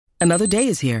Another day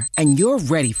is here, and you're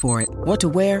ready for it. What to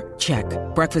wear? Check.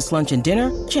 Breakfast, lunch, and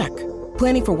dinner? Check.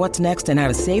 Planning for what's next and how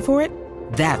to save for it?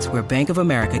 That's where Bank of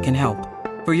America can help.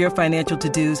 For your financial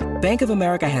to-dos, Bank of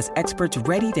America has experts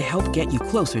ready to help get you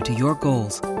closer to your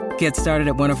goals. Get started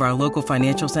at one of our local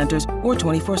financial centers or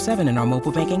 24/7 in our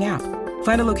mobile banking app.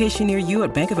 Find a location near you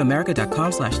at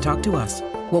bankofamerica.com/talktous.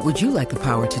 What would you like the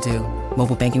power to do?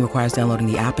 Mobile banking requires downloading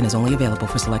the app and is only available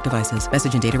for select devices.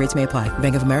 Message and data rates may apply.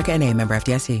 Bank of America N.A., member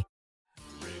FDIC.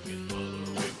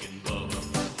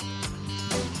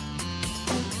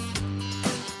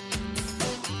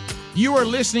 You are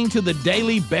listening to the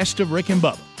Daily Best of Rick and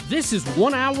Bubba. This is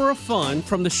 1 hour of fun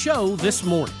from the show this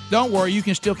morning. Don't worry, you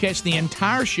can still catch the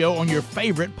entire show on your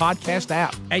favorite podcast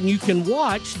app. And you can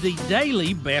watch the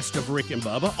Daily Best of Rick and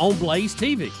Bubba on Blaze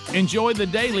TV. Enjoy the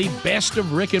Daily Best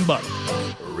of Rick and Bubba.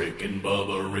 Rick and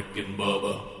Bubba, Rick and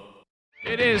Bubba.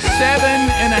 It is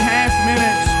 7.5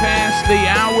 minutes past the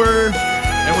hour,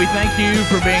 and we thank you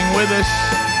for being with us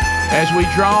as we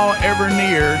draw ever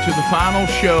near to the final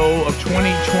show of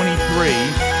 2023,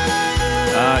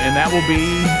 and that will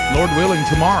be, Lord willing,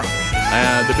 tomorrow,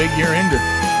 the big year ender,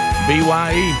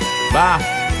 BYE, bye.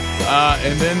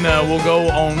 And then we'll go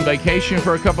on vacation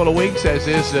for a couple of weeks, as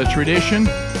is tradition.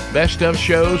 Best of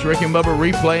shows, Rick and Bubba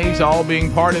replays, all being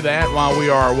part of that while we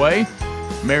are away.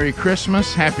 Merry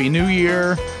Christmas, Happy New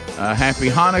Year, Happy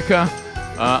Hanukkah,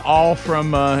 all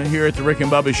from here at the Rick and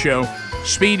Bubba Show.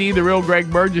 Speedy, the real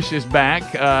Greg Burgess, is back,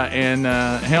 and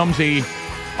Helmsy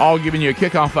all giving you a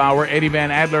kickoff hour. Eddie Van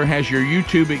Adler has your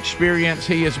YouTube experience.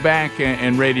 He is back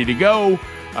and ready to go.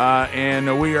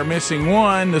 And we are missing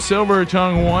one, the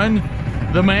silver-tongued one,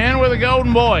 the man with a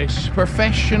golden voice,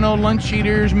 professional lunch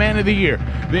eaters, man of the year,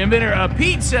 the inventor of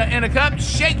pizza in a cup,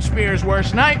 Shakespeare's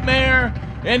worst nightmare,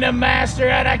 and the master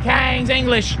of the King's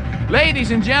English.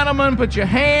 Ladies and gentlemen, put your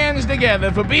hands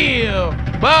together for Bill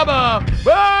Bubba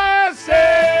Bussey!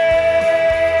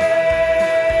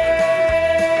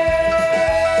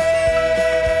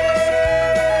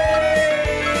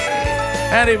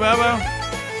 Howdy, Bubba.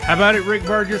 How about it, Rick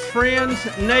Burgess? Friends,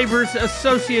 neighbors,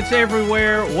 associates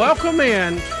everywhere, welcome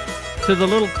in to the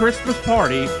little Christmas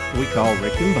party we call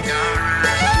Rick and Bubba.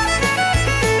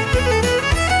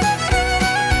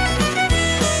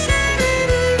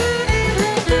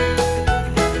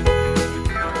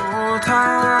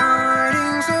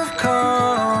 Tidings of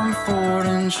comfort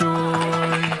and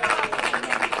joy.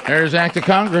 There's Act of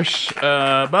Congress.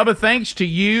 Bubba, thanks to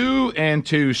you and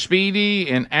to Speedy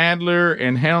and Adler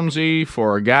and Helmsy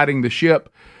for guiding the ship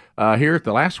here at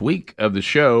the last week of the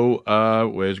show.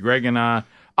 As Greg and I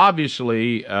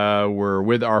obviously were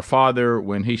with our Father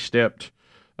when he stepped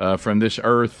from this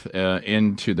earth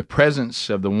into the presence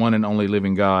of the one and only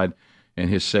living God and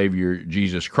his Savior,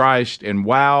 Jesus Christ. And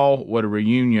wow, what a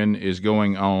reunion is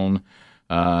going on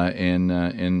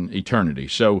in eternity.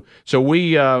 So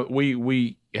we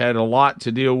had a lot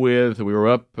to deal with. We were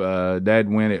up. Dad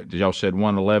went at, y'all said,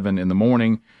 1:11 in the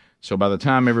morning. So by the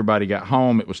time everybody got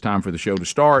home, it was time for the show to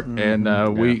start. And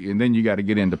and then you got to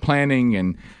get into planning.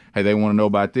 And hey, they want to know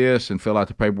about this and fill out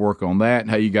the paperwork on that.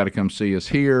 And hey, you got to come see us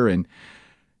here. And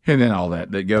then all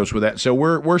that goes with that. So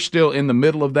we're still in the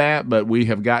middle of that, but we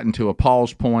have gotten to a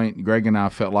pause point. Greg and I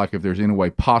felt like if there's any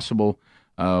way possible,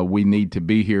 we need to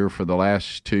be here for the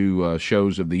last two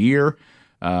shows of the year.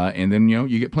 And then,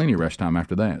 you get plenty of rest time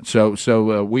after that. So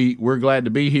we're glad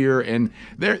to be here. And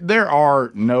there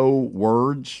are no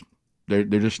words. They're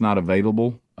just not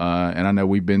available. And I know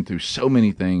we've been through so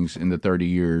many things in the 30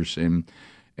 years.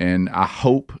 And I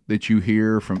hope that you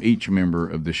hear from each member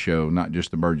of the show, not just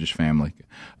the Burgess family,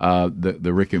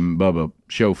 the Rick and Bubba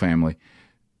show family.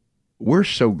 We're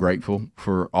so grateful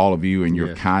for all of you and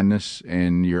your kindness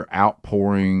and your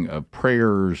outpouring of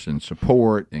prayers and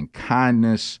support and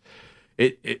kindness.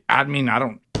 I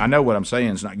know what I'm saying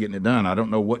is not getting it done. I don't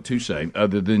know what to say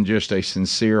other than just a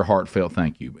sincere, heartfelt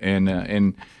thank you.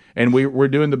 And we're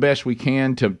doing the best we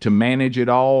can to manage it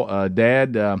all.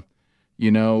 Dad,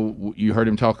 you heard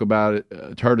him talk about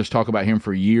it, heard us talk about him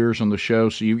for years on the show.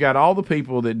 So you've got all the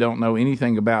people that don't know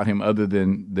anything about him other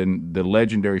than the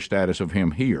legendary status of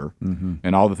him here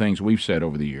and all the things we've said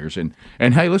over the years. And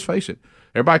hey, let's face it,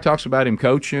 everybody talks about him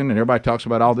coaching and everybody talks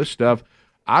about all this stuff.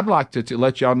 I'd like to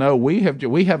let y'all know we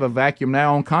have a vacuum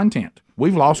now on content.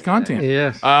 We've lost content.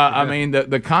 Yes. I mean,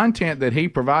 the content that he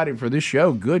provided for this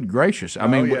show, good gracious. I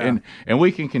mean, and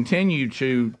we can continue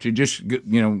to just,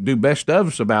 do best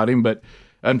ofs about him. But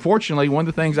unfortunately, one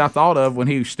of the things I thought of when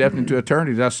he stepped into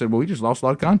eternity, I said, well, we just lost a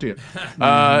lot of content.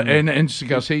 And it's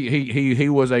because he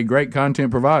was a great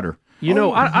content provider.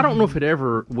 I don't know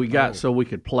if we got so we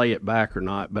could play it back or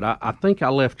not, but I think I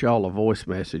left y'all a voice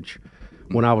message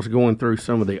when I was going through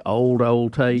some of the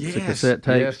old tapes, the cassette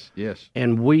tapes. Yes.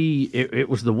 And it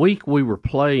was the week we were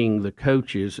playing the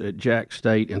coaches at Jack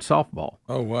State in softball.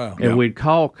 Oh, wow. And we'd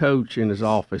call Coach in his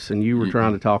office, and you were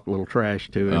trying to talk a little trash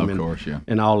to him. Of course,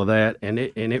 and all of that. And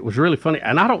it was really funny.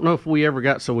 And I don't know if we ever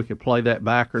got so we could play that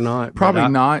back or not. Probably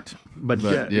not. But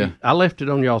I left it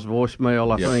on y'all's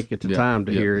voicemail, I think, at the time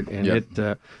to hear it.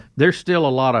 And there's still a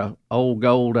lot of old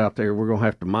gold out there we're going to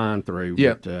have to mine through.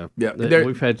 But,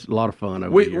 we've had a lot of fun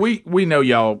over the years. We know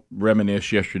y'all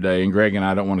reminisced yesterday, and Greg and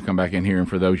I don't want to come back in here. And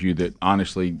for those of you that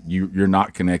honestly you're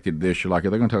not connected to this, you're like, are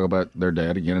they going to talk about their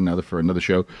dad again for another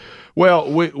show?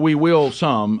 Well, we will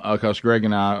some because Greg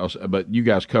and I, but you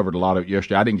guys covered a lot of it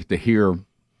yesterday. I didn't get to hear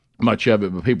much of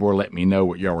it, but people were letting me know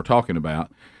what y'all were talking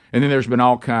about. And then there's been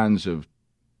all kinds of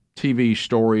TV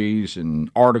stories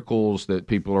and articles that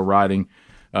people are writing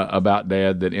about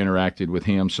Dad that interacted with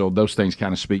him. So those things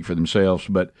kind of speak for themselves.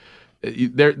 But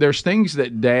there's things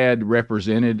that Dad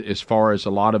represented as far as a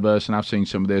lot of us, and I've seen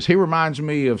some of this. He reminds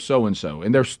me of so-and-so,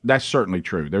 and that's certainly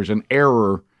true. There's an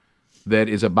era that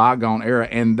is a bygone era,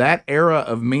 and that era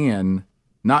of men,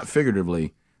 not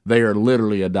figuratively, they are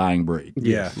literally a dying breed.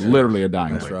 Yeah. Literally a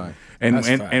dying breed. That's right.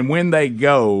 And when they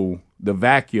go, the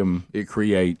vacuum it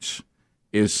creates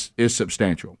is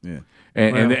substantial. Yeah.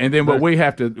 And then what we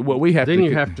have to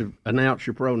you have to announce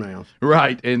your pronouns.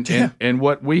 Right. And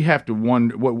what we have to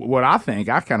wonder, what I think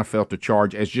I kind of felt the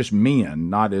charge as just men,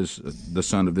 not as the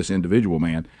son of this individual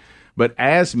man, but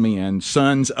as men,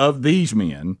 sons of these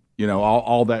men,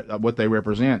 all that what they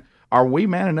represent. Are we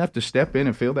man enough to step in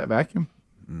and fill that vacuum?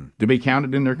 To be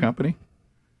counted in their company?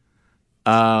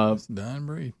 It's a dying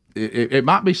breed. It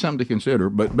might be something to consider,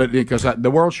 but because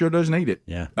the world sure does need it.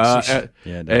 Yeah, it does.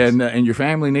 And your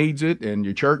family needs it, and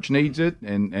your church needs it,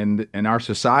 and our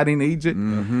society needs it.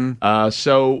 Mm-hmm.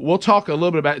 So we'll talk a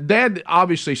little bit about Dad.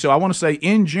 Obviously, so I want to say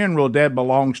in general, Dad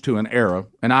belongs to an era,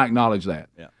 and I acknowledge that.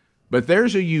 Yeah. But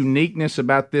there's a uniqueness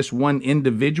about this one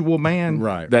individual man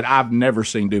that I've never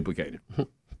seen duplicated.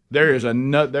 There's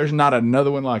not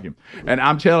another one like him, and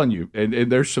I'm telling you,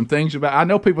 and there's some things about. I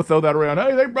know people throw that around.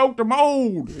 Hey, they broke the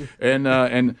mold,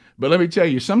 but let me tell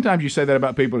you, sometimes you say that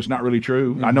about people, it's not really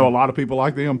true. I know a lot of people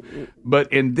like them, but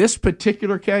in this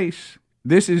particular case,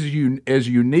 this is as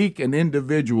unique an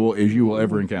individual as you will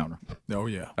ever encounter. Oh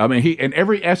yeah, I mean, in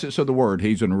every essence of the word,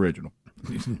 he's an original.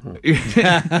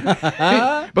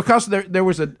 Because there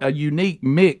was a unique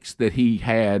mix that he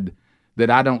had. That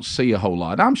I don't see a whole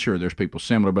lot. I'm sure there's people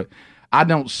similar, but I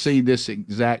don't see this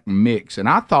exact mix. And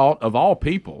I thought, of all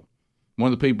people,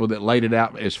 one of the people that laid it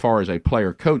out as far as a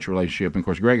player-coach relationship, and of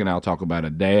course, Greg and I will talk about a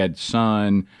dad,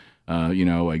 son,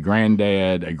 a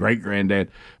granddad, a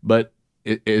great-granddad. But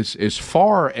as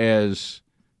far as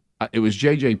it was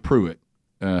J.J. Pruitt,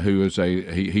 who is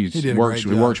he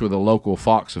works with a local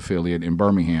Fox affiliate in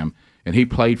Birmingham, and he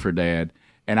played for Dad.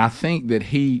 And I think that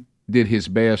he did his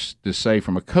best to say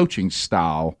from a coaching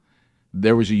style,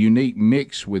 there was a unique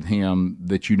mix with him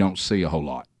that you don't see a whole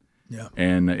lot. Yeah.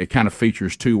 And it kind of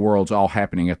features two worlds all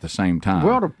happening at the same time.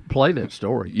 We ought to play that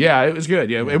story. Yeah, it was good.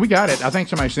 Yeah, we got it. I think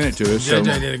somebody sent it to us.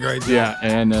 JJ did a great job. Yeah,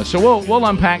 and so we'll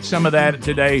unpack some of that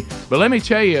today. But let me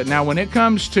tell you, now when it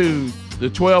comes to the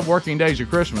 12 working days of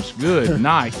Christmas, good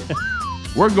night.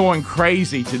 We're going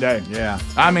crazy today. Yeah.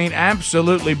 I mean,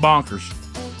 absolutely bonkers.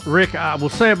 Rick, I will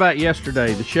say about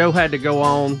yesterday, the show had to go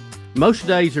on. Most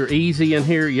days are easy in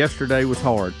here. Yesterday was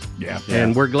hard. Yeah.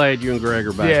 And we're glad you and Greg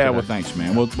are back today. Well, thanks,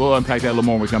 man. We'll unpack that a little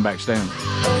more when we come back. Stay on.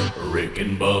 Rick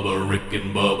and Bubba, Rick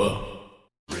and Bubba.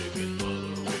 Rick and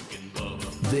Bubba, Rick and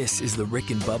Bubba. This is the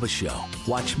Rick and Bubba Show.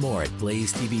 Watch more at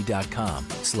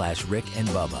blazetv.com/Rick and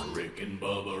Bubba. Rick and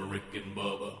Bubba, Rick and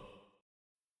Bubba.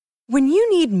 When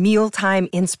you need mealtime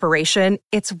inspiration,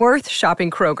 it's worth shopping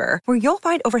Kroger, where you'll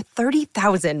find over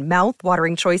 30,000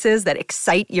 mouth-watering choices that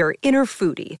excite your inner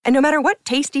foodie. And no matter what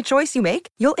tasty choice you make,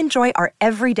 you'll enjoy our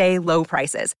everyday low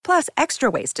prices, plus extra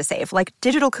ways to save, like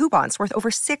digital coupons worth over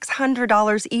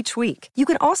 $600 each week. You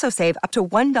can also save up to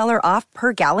 $1 off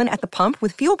per gallon at the pump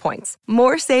with fuel points.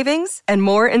 More savings and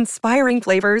more inspiring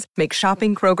flavors make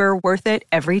shopping Kroger worth it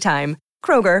every time.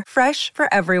 Kroger, fresh for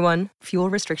everyone. Fuel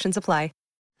restrictions apply.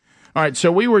 All right,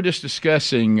 so we were just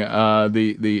discussing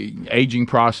the aging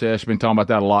process. Been talking about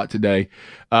that a lot today.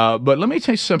 But let me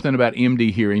tell you something about MD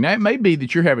hearing. Now, it may be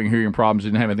that you're having hearing problems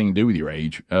that didn't have anything to do with your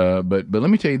age. But let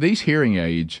me tell you, these hearing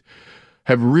aids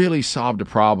have really solved a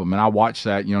problem. And I watched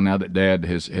that, now that Dad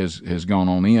has gone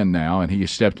on in now and he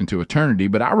has stepped into eternity.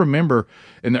 But I remember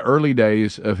in the early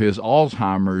days of his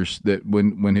Alzheimer's that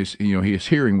when his his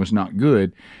hearing was not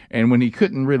good, and when he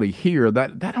couldn't really hear,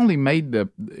 that only made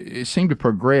it seemed to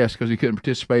progress because he couldn't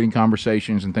participate in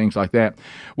conversations and things like that.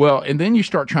 Well, and then you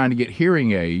start trying to get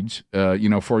hearing aids,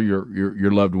 for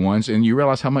your loved ones, and you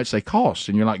realize how much they cost,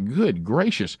 and you're like, good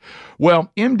gracious.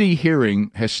 Well, MD Hearing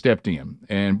has stepped in,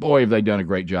 and boy, have they done a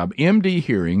great job. MD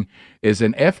Hearing is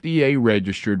an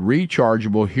FDA-registered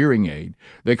rechargeable hearing aid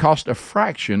that costs a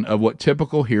fraction of what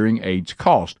typical hearing aids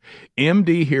cost.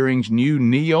 MD Hearing's new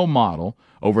Neo model,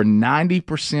 over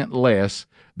 90% less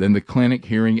than the clinic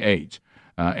hearing aids.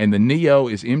 And the Neo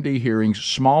is MD Hearing's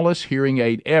smallest hearing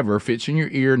aid ever, fits in your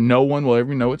ear. No one will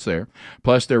ever know it's there.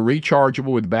 Plus, they're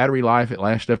rechargeable with battery life. It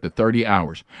lasts up to 30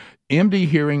 hours. MD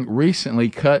Hearing recently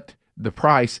cut the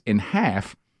price in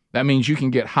half. That means you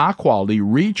can get high-quality,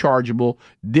 rechargeable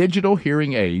digital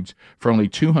hearing aids for only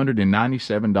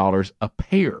 $297 a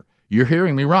pair. You're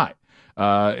hearing me right.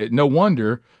 No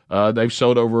wonder they've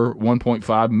sold over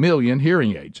 1.5 million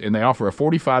hearing aids, and they offer a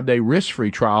 45-day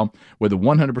risk-free trial with a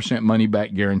 100%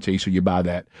 money-back guarantee, so you buy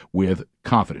that with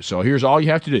confidence. So here's all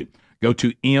you have to do. Go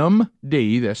to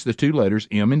MD, that's the two letters,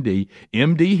 M and D,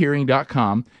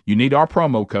 MDhearing.com. You need our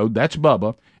promo code, that's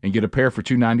Bubba, and get a pair for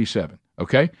 $297.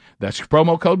 Okay? That's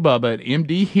promo code Bubba at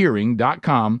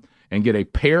MDhearing.com and get a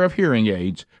pair of hearing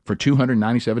aids for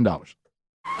 $297.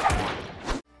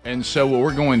 And so what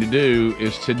we're going to do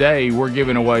is today we're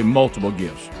giving away multiple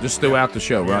gifts just throughout the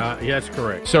show, right? Yeah, that's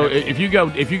correct. So if you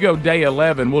go day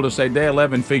 11, we'll just say day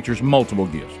 11 features multiple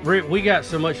gifts. We got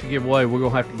so much to give away, we're going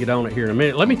to have to get on it here in a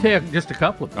minute. Let me tell you just a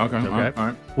couple of things. Okay. All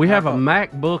right. We have a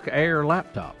MacBook Air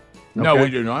laptop. Okay? No, we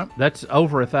do not. That's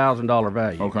over $1,000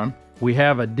 value. Okay. We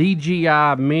have a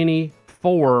DJI Mini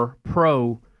 4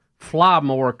 Pro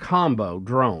Flymore combo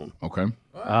drone. Okay.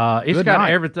 It's Good got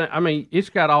night. everything. I mean,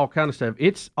 it's got all kind of stuff.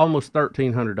 It's almost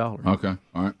 $1,300. Okay.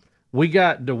 All right. We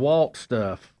got DeWalt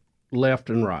stuff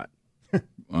left and right.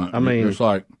 I mean, it's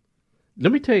like.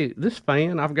 Let me tell you, this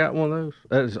fan, I've got one of those.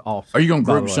 That is awesome. Are you going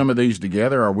to group some of these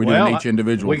together, or are we doing each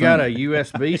individual we thing? got a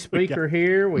USB speaker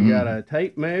here. We got a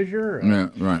tape measure. Yeah,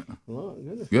 right. Well,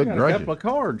 goodness, Good we got gracious. a couple of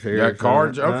cards here. You got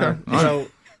cards? Okay. All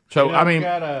right. So I mean,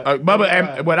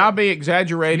 Bubba, would I be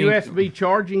exaggerating? USB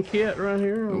charging kit right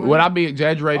here. Would I be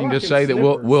exaggerating to say that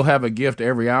we'll have a gift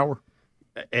every hour?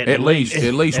 At least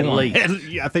one.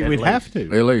 I think we'd have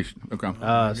to. At least. Okay.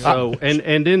 So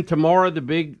and then tomorrow the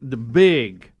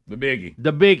biggie.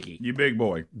 You big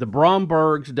boy. The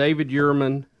Bromberg's David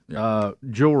Yurman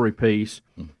jewelry piece.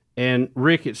 And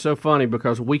Rick, it's so funny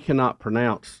because we cannot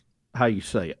pronounce how you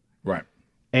say it. Right.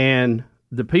 And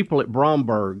the people at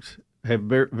Bromberg's have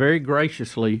very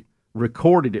graciously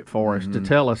recorded it for us to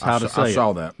tell us how to say it. I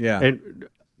saw that. Yeah. And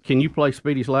can you play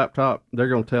Speedy's laptop? They're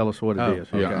going to tell us what it is.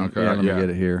 Okay. Let me get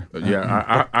it here.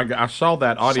 I saw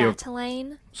that audio.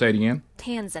 Chatelaine. Say it again.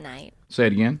 Tanzanite. Say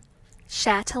it again.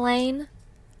 Chatelaine.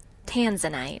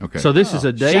 Tanzanite. Okay. So this is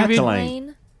a David.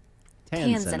 Chatelaine.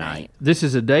 Tanzanite. This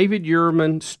is a David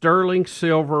Yurman sterling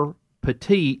silver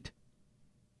petite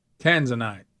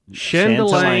Tanzanite.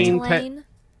 chandelier.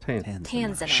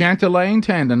 Tanzanite. Chatelaine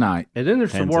Tanzanite. And then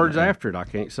there's some words after it I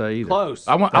can't say either. Close.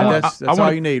 That's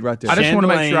all you need right there. I just want to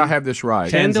make sure I have this right.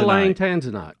 Chandelier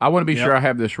Tanzanite. I want to be sure I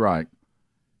have this right.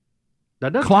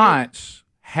 Clients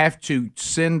have to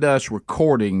send us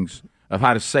recordings of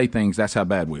how to say things. That's how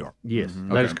bad we are. Yes,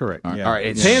 that is correct. All right. Yeah. All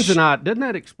right. Tanzanite, doesn't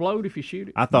that explode if you shoot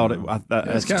it? I thought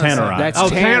that's tannerite. That's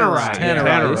tannerite.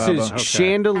 Tannerite. This is Okay.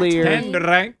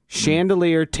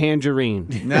 chandelier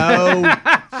tangerine. No.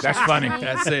 That's funny.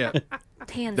 That's it.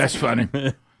 Tanzanite. That's funny.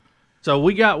 So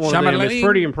we got one of them. It's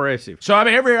pretty impressive. So I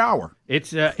mean, every hour.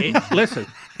 It's listen.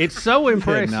 It's so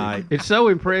impressive. night. It's so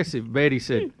impressive. Betty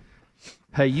said,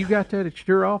 "Hey, you got that at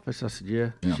your office?" I said, "Yeah."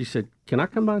 She said, "Can I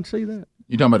come by and see that?"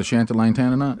 You talking about a Chatelaine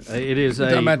Tanzanite? It is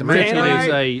talking about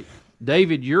the a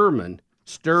David Yurman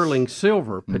sterling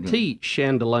silver petite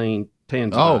chandelier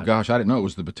Tanzanite. Oh gosh, I didn't know it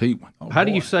was the petite one. How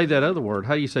do you say that other word?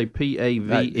 How do you say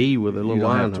PAVE with a little You don't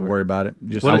line? have to worry about it.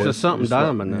 Just What is it? Something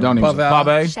diamond. Don't even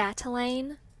Pave.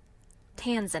 Chatelaine.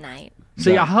 Tanzanite.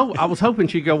 See, I was hoping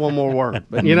she'd go one more word,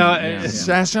 but you know,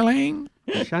 Chatelaine.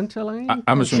 Chandelier.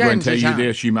 I'm just going to tell you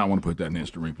this. You might want to put that in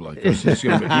instant replay. It's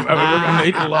gonna be, we're going to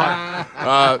need it a lot.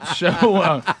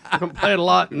 We're going to play it a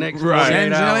lot next Right.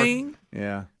 48 hours. Chatelaine.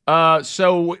 Yeah.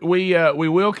 So we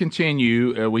will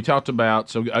continue. We talked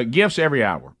about gifts every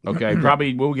hour. Okay,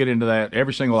 probably we'll get into that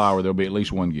every single hour. There'll be at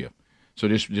least one gift. So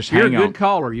just You're hang a on. good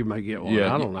caller. You may get one.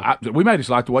 Yeah, I don't know. we may just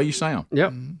like the way you sound.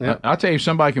 Yep. I'll tell you, if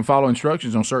somebody can follow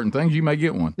instructions on certain things, you may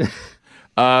get one.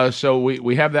 So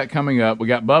we have that coming up. We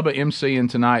got Bubba MCing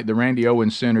tonight, the Randy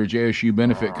Owens Center JSU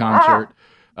benefit concert.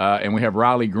 And we have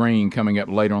Riley Green coming up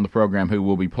later on the program, who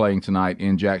will be playing tonight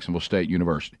in Jacksonville State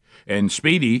University. And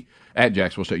Speedy at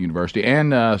Jacksonville State University.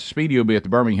 And Speedy will be at the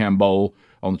Birmingham Bowl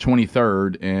on the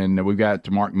 23rd, and we've got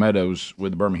Mark Meadows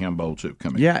with the Birmingham Bowl, too,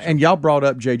 coming. Yeah, and y'all brought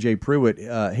up J.J. Pruitt.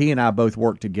 He and I both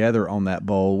work together on that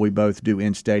bowl. We both do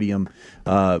in-stadium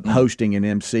hosting and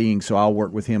emceeing, so I'll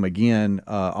work with him again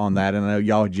on that. And I know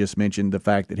y'all just mentioned the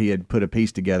fact that he had put a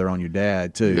piece together on your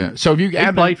dad, too. Yeah. So if you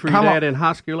he played for your dad in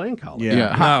high school and college.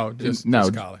 Yeah. No, just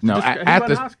college. No,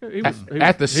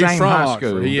 at the same high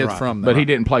school. He is from but he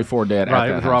didn't play for Dad at that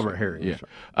it was Robert Harry.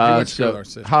 Yeah. So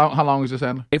how long is this,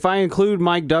 Adler? If I include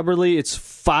Mike Dubberly, it's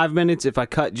 5 minutes. If I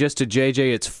cut just to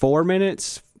JJ, it's 4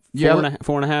 minutes.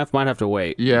 Four and a half. Might have to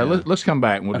wait. Yeah, let's come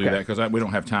back and we'll do that because we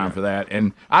don't have time for that.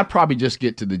 And I'd probably just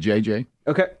get to the JJ.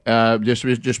 Okay.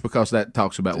 Just because that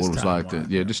talks about what it was like.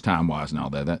 Just time wise and all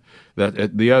that.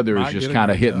 That the other is just kind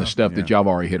of hitting the stuff that y'all have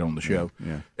already hit on the show.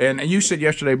 Yeah. And you said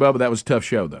yesterday, Bubba, that was a tough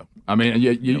show though. I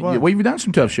mean, we've done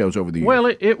some tough shows over the years. Well,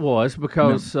 it was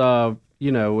because.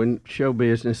 In show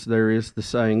business, there is the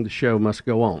saying, the show must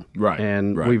go on. Right.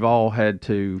 And we've all had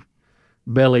to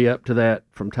belly up to that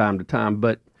from time to time.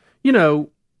 But,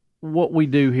 what we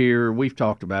do here, we've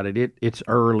talked about it. It's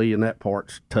early, and that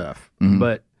part's tough. Mm-hmm.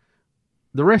 But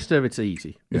the rest of it's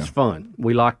easy. It's fun.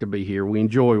 We like to be here. We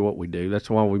enjoy what we do. That's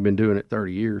why we've been doing it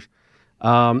 30 years.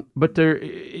 But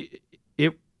it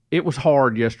was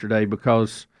hard yesterday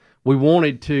because we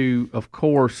wanted to, of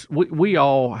course, we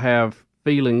all have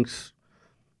feelings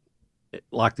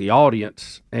like the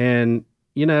audience, and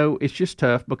it's just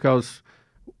tough because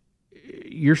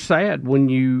you're sad when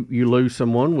you lose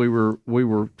someone. We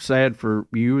were sad for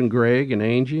you and Greg and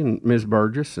Angie and Ms.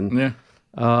 Burgess, and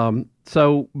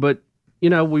but we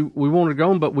wanted to go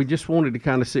on, but we just wanted to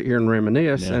kind of sit here and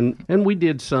reminisce, and we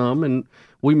did some, and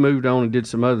we moved on and did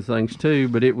some other things too,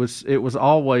 but it was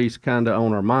always kind of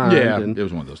on our mind. And it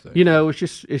was one of those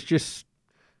things. It's just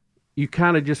you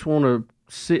kind of just want to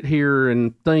sit here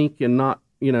and think and not,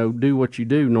 do what you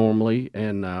do normally.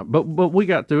 And but we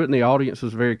got through it, and the audience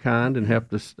was very kind and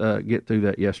helped us get through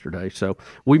that yesterday. So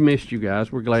we missed you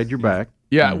guys. We're glad you're back.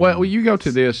 Yeah, well, you go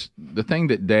to this. The thing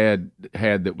that Dad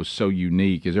had that was so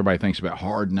unique is everybody thinks about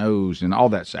hard nosed, and all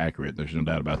that's accurate. There's no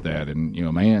doubt about that. And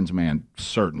man's man,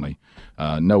 certainly.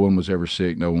 No one was ever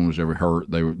sick. No one was ever hurt.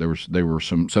 There were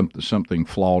something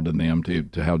flawed in them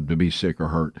to be sick or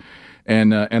hurt.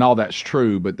 And all that's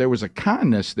true, but there was a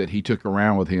kindness that he took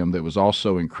around with him that was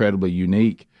also incredibly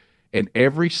unique. And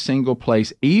every single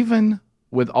place, even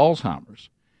with Alzheimer's,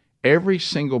 every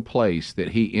single place that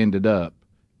he ended up,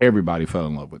 everybody fell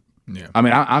in love with him. Yeah.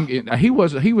 I mean, he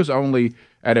was only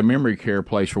at a memory care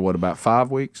place for about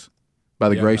 5 weeks, by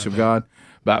the grace of God,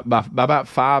 by about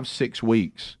 5-6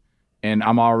 weeks. And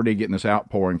I'm already getting this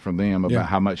outpouring from them about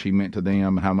how much he meant to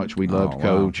them and how much we loved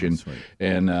Coach. Wow.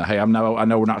 And hey, I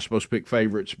know we're not supposed to pick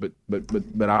favorites, but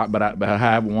I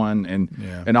have one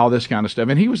and all this kind of stuff.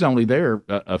 And he was only there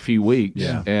a few weeks.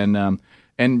 Yeah.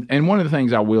 And one of the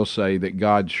things I will say that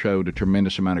God showed a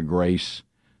tremendous amount of grace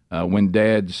when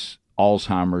Dad's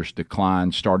Alzheimer's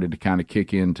decline started to kind of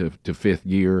kick into fifth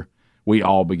gear. We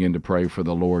all began to pray for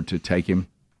the Lord to take him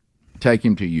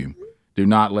to you. Do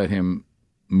not let him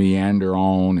meander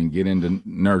on and get into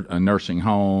a nursing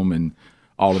home and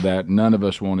all of that. None of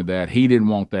us wanted that. He didn't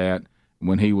want that.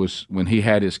 When he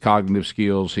had his cognitive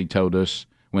skills, he told us,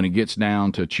 when it gets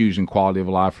down to choosing quality of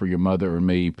life for your mother or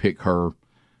me, pick her.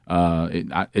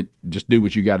 Just do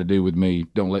what you got to do with me.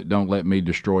 Don't let me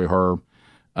destroy her.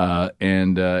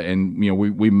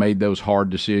 We made those hard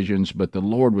decisions, but the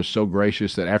Lord was so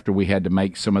gracious that after we had to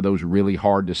make some of those really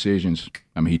hard decisions,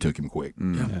 he took him quick.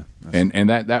 And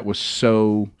that was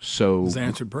so his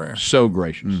answered prayer. So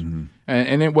gracious. Mm-hmm.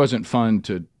 And it wasn't fun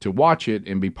to watch it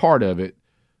and be part of it,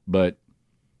 but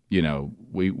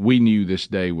we knew this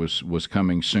day was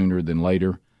coming sooner than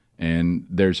later, and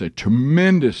there's a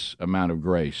tremendous amount of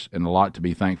grace and a lot to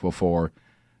be thankful for.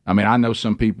 I mean, I know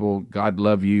some people, God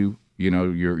love you.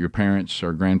 Your parents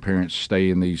or grandparents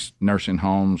stay in these nursing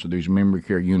homes or these memory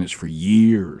care units for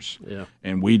years. Yeah.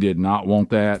 And we did not want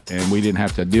that, and we didn't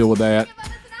have to deal with that.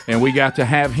 And we got to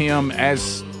have him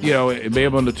as, be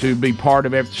able to be part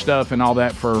of every stuff and all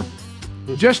that for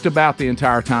just about the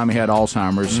entire time he had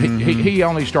Alzheimer's. Mm-hmm. He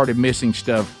only started missing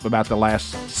stuff about the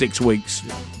last 6 weeks,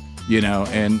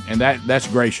 and that's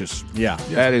gracious. Yeah.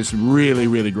 That is really,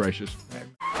 really gracious.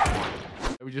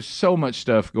 There was just so much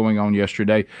stuff going on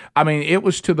yesterday. I mean, it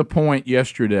was to the point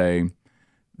yesterday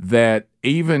that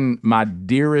even my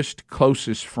dearest,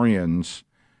 closest friends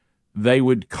they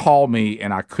would call me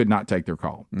and I could not take their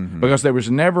call because there was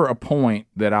never a point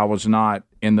that I was not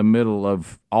in the middle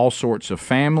of all sorts of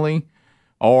family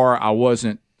or I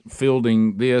wasn't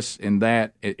fielding this and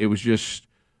that. It was just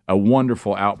a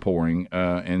wonderful outpouring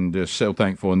and just so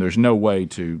thankful. And there's no way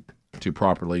to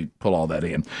properly pull all that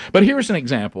in. But here's an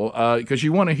example because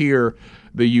you want to hear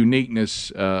the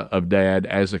uniqueness of Dad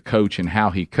as a coach and how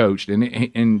he coached.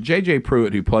 And J.J.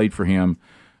 Pruitt, who played for him,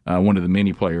 one of the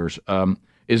many players,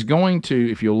 is going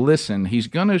to, if you'll listen, he's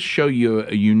going to show you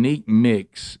a unique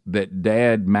mix that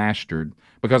Dad mastered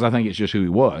because I think it's just who he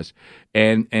was.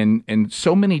 And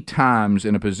so many times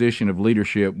in a position of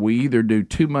leadership, we either do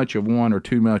too much of one or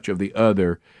too much of the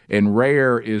other, and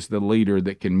rare is the leader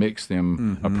that can mix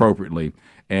them appropriately.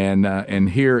 And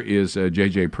here is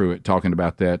J.J. Pruitt talking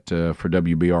about that for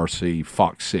WBRC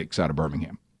Fox 6 out of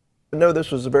Birmingham. I know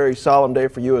this was a very solemn day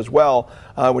for you as well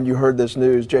when you heard this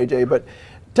news, J.J., but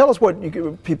tell us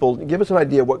give us an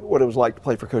idea what it was like to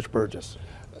play for Coach Burgess.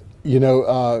 You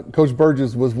know, Coach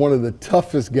Burgess was one of the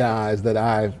toughest guys that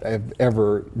I've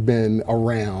ever been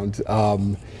around.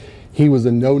 He was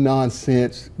a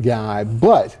no-nonsense guy,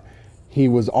 but he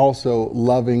was also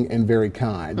loving and very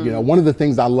kind. You know, one of the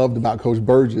things I loved about Coach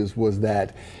Burgess was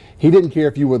that he didn't care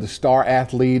if you were the star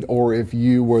athlete or if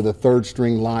you were the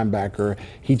third-string linebacker.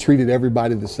 He treated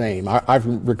everybody the same. I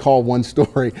recall one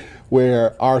story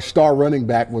where our star running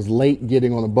back was late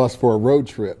getting on a bus for a road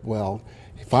trip. Well,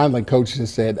 finally, Coach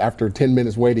just said, after 10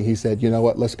 minutes waiting, he said, you know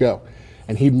what, let's go.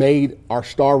 And he made our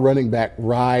star running back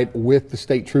ride with the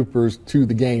state troopers to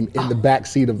the game in the back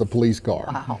seat of the police car.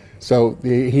 Wow. So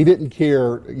he didn't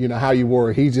care, you know, how you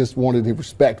were. He just wanted the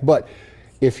respect. But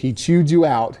if he chewed you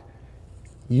out,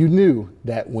 you knew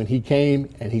that when he came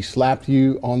and he slapped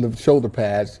you on the shoulder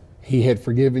pads, he had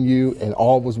forgiven you and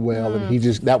all was well. And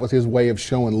that was his way of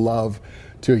showing love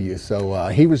to you. So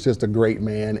he was just a great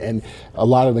man. And a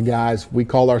lot of the guys, we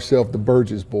call ourselves the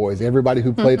Burgess boys. Everybody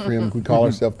who played for him, we call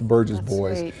ourselves the Burgess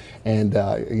boys. Sweet. And,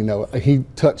 you know, he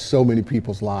touched so many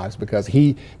people's lives because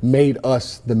he made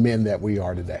us the men that we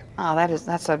are today. Oh,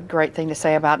 that's a great thing to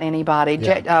say about anybody.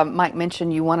 Yeah. Mike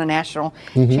mentioned you won a national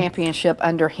championship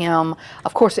under him.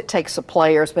 Of course, it takes the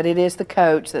players, but it is the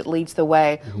coach that leads the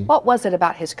way. What was it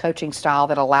about his coaching style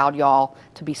that allowed y'all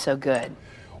to be so good?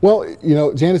 Well, you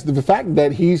know, Janice, the fact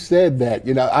that he said that,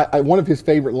 you know, one of his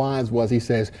favorite lines was he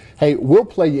says, hey, we'll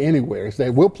play you anywhere. He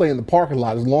said, we'll play in the parking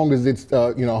lot as long as it's,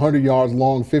 100 yards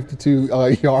long,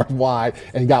 52 yards wide,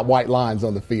 and got white lines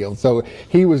on the field. So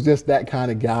he was just that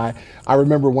kind of guy. I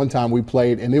remember one time we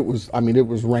played, and it was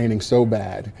raining so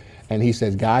bad. And he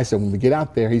says, guys, so when we get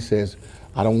out there, he says,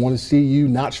 I don't want to see you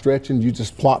not stretching. You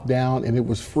just plop down. And it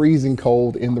was freezing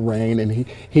cold in the rain. And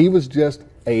he was just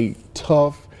a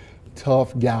tough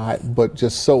guy, but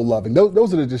just so loving.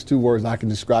 Those are just two words I can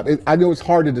describe. I know it's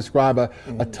hard to describe a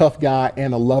tough guy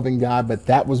and a loving guy, but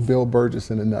that was Bill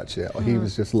Burgess in a nutshell. He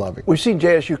was just loving. We've seen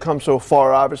JSU come so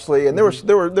far, obviously, and there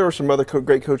were some other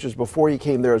great coaches before he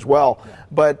came there as well.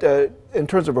 But in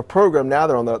terms of a program, now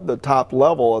they're on the top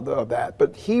level of that.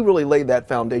 But he really laid that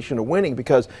foundation of winning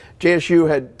because JSU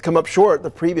had come up short the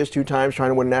previous two times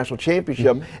trying to win a national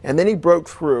championship, and then he broke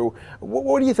through.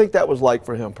 What do you think that was like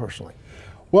for him personally?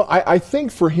 Well, I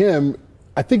think for him,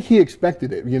 I think he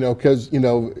expected it, because,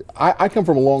 I come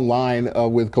from a long line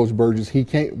with Coach Burgess. He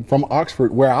came from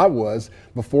Oxford, where I was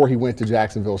before he went to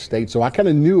Jacksonville State. So I kind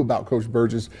of knew about Coach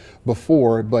Burgess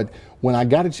before, but when I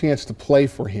got a chance to play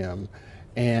for him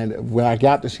and when I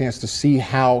got the chance to see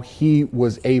how he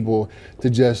was able to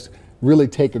just really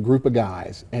take a group of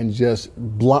guys and just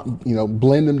blend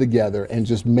them together and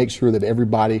just make sure that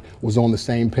everybody was on the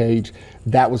same page.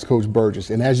 That was Coach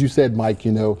Burgess. And as you said, Mike,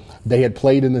 they had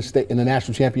played in the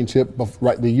national championship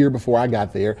the year before I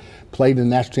got there, played in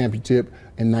the national championship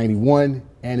in 91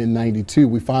 and in 92.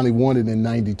 We finally won it in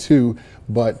 92,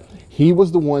 but he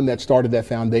was the one that started that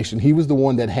foundation. He was the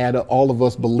one that had all of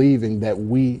us believing that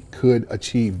we could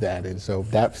achieve that. And so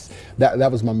that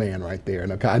was my man right there.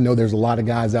 And I know there's a lot of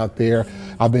guys out there.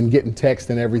 I've been getting texts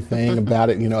and everything about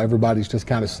it. Everybody's just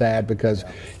kind of sad because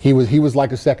he was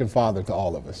like a second father to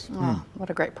all of us. Oh, what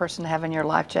a great person to have in your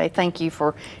life, Jay. Thank you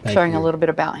for sharing a little bit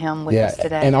about him with us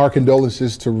today. And our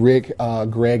condolences to Rick,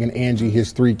 Greg, and Angie,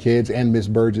 his 3 kids, and Miss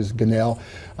Burgess Gunnell.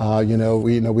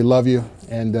 We love you,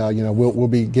 and we'll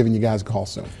be giving you guys a call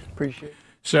soon. Appreciate it.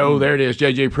 So there it is,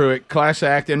 J.J. Pruitt, class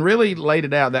act, and really laid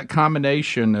it out, that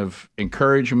combination of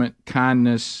encouragement,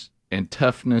 kindness, and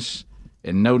toughness,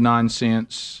 and no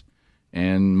nonsense,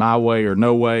 and my way or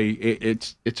no way.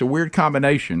 It's a weird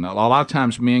combination. A lot of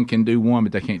times men can do one,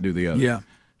 but they can't do the other. Yeah.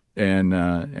 And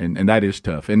that is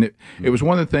tough. And it was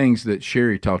one of the things that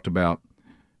Sherry talked about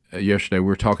yesterday. We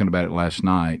were talking about it last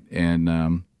night,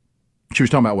 and she was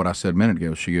talking about what I said a minute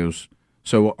ago. She goes,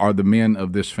 "So are the men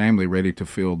of this family ready to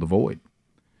fill the void?"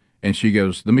 And she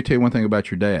goes, "Let me tell you one thing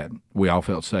about your dad. We all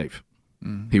felt safe.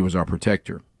 He was our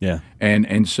protector." Yeah.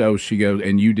 And so she goes,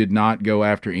 "And you did not go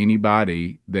after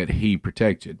anybody that he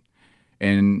protected."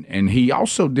 And he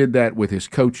also did that with his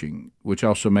coaching, which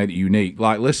also made it unique.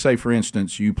 Like, let's say, for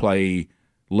instance, you play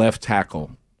left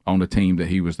tackle on the team that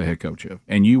he was the head coach of,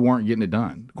 and you weren't getting it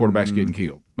done. The quarterback's getting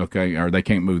killed, okay, or they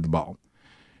can't move the ball.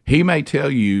 He may tell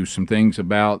you some things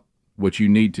about what you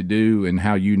need to do and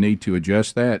how you need to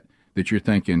adjust that you're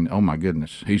thinking, oh, my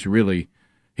goodness, he's really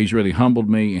humbled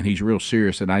me, and he's real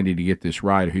serious that I need to get this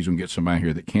right, or he's going to get somebody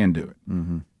here that can do it.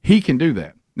 He can do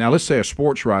that. Now, let's say a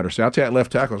sports writer says, I'll tell you that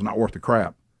left tackle is not worth the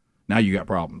crap. Now you got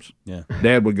problems. Yeah.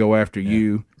 Dad would go after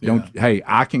you. Hey,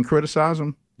 I can criticize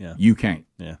him. Yeah. You can't.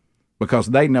 Yeah. Because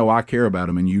they know I care about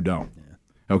him and you don't.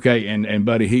 Yeah. Okay, and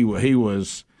buddy, he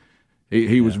was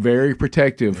very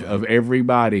protective of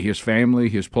everybody, his family,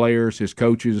 his players, his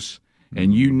coaches,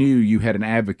 and you knew you had an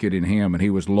advocate in him, and he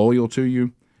was loyal to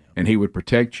you, and he would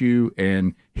protect you,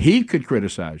 and he could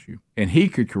criticize you, and he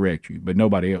could correct you, but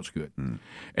nobody else could.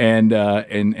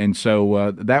 And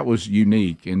so that was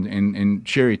unique. And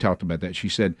Sherry talked about that. She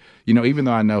said, even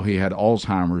though I know he had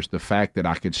Alzheimer's, the fact that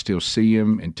I could still see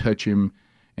him and touch him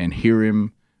and hear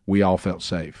him, we all felt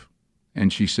safe.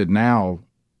 And she said, now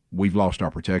we've lost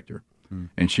our protector.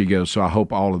 And she goes, so I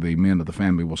hope all of the men of the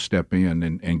family will step in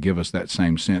and give us that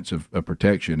same sense of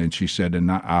protection. And she said,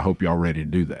 and I hope y'all ready to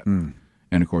do that.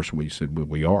 And of course, we said, well,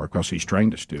 we are, because he's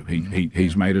trained us to.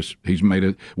 He's made us. He's made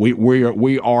it.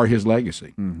 We are his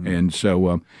legacy. And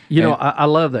so, I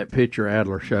love that picture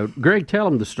Adler showed. Greg, tell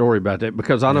them the story about that,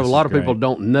 because I know a lot of people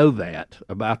don't know that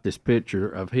about this picture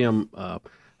of him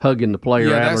hugging the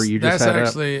player. Adler, that's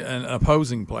actually an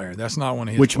opposing player. That's not one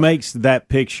of his. Which players. makes that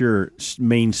picture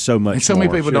mean so much. And so more.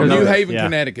 many people don't know. New Haven,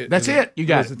 Connecticut. That's it. You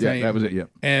got it. Yeah, that was it. Yeah.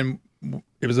 And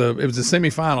it was a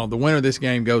semifinal. The winner of this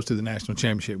game goes to the national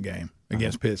championship game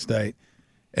against Pitt State.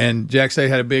 And Jack State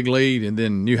had a big lead, and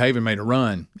then New Haven made a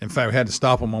run. In fact, we had to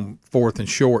stop them on 4th and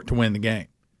short to win the game.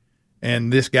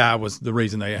 And this guy was the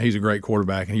reason he's a great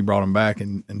quarterback, and he brought him back,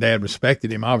 and Dad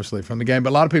respected him, obviously, from the game. But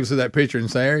a lot of people see that picture and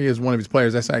say, there he is, one of his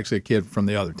players. That's actually a kid from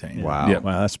the other team. Wow. Yeah.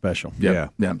 Wow, that's special. Yeah.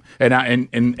 And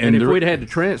if we'd had the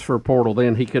transfer portal,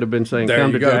 then he could have been saying,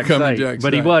 come to Jack State.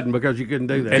 But he wasn't, because you couldn't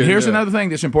do that. And here's another thing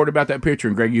that's important about that picture,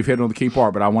 and Greg, you've hit on the key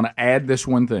part, but I want to add this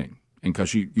one thing. And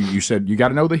because you said you got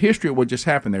to know the history of what just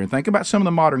happened there, and think about some of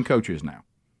the modern coaches now,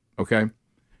 okay?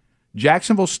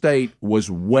 Jacksonville State was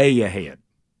way ahead.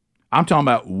 I'm talking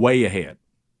about way ahead.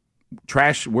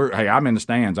 Hey, I'm in the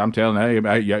stands. I'm telling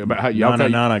y'all.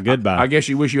 No, goodbye. I guess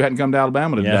you wish you hadn't come to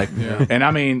Alabama today. Yeah.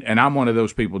 And I'm one of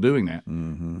those people doing that.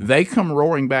 They come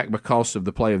roaring back because of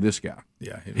the play of this guy.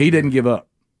 Yeah, he didn't give up.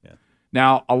 Yeah.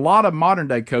 Now, a lot of modern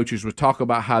day coaches would talk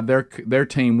about how their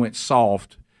team went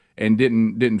soft and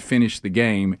didn't finish the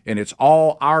game, and it's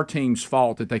all our team's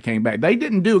fault that they came back. They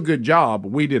didn't do a good job,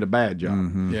 but we did a bad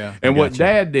job. Yeah. And what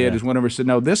Dad did is whenever he said,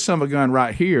 no, this son of a gun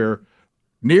right here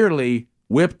nearly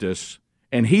whipped us,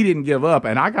 and he didn't give up,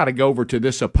 and I got to go over to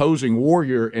this opposing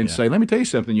warrior and say, let me tell you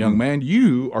something, young man,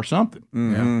 you are something.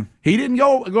 Yeah. He didn't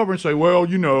go over and say, well,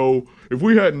 if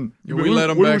we hadn't, we let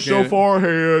them we back were so in. far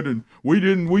ahead, and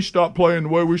we stopped playing the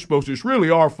way we were supposed to. It's really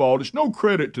our fault. It's no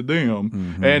credit to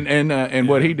them. And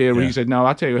what he did, he said, no,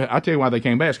 I tell you why they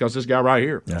came back. It's because this guy right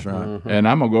here. That's right. And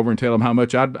I'm gonna go over and tell him how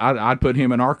much I'd put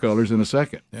him in our colors in a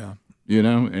second. Yeah.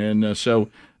 And so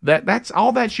that's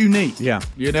all that's unique. Yeah.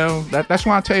 That's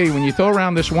why I tell you, when you throw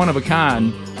around this one of a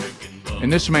kind, in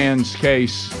this man's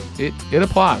case, it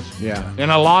applies. Yeah. In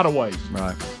a lot of ways.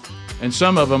 Right. And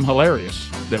some of them hilarious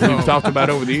that we've talked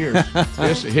about over the years.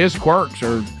 His quirks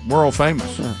are world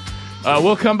famous.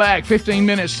 We'll come back 15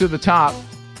 minutes to the top.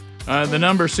 The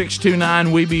number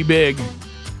 629 We Be Big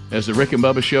as the Rick and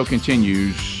Bubba show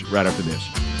continues right after this.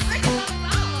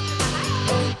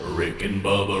 Rick and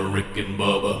Bubba, Rick and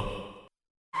Bubba.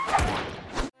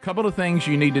 Couple of things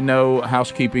you need to know,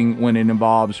 housekeeping, when it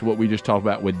involves what we just talked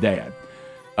about with Dad.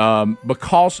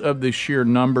 Because of the sheer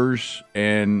numbers,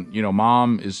 and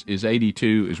Mom is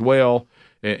 82 as well,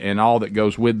 and all that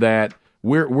goes with that,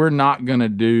 we're not going to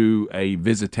do a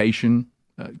visitation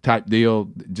type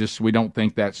deal. Just we don't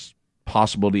think that's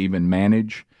possible to even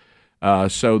manage.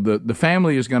 So the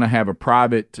family is going to have a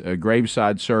private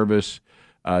graveside service,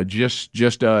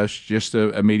 just us, just the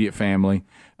immediate family.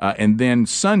 And then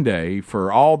Sunday,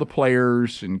 for all the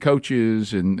players and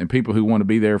coaches and people who want to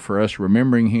be there for us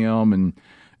remembering him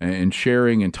and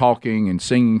sharing and talking and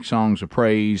singing songs of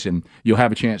praise, and you'll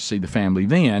have a chance to see the family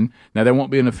then. Now, there won't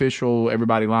be an official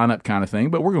everybody line up kind of thing,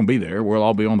 but we're going to be there. We'll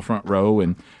all be on the front row,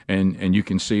 and you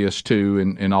can see us too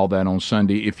and all that on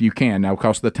Sunday if you can. Now,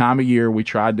 because of the time of year, we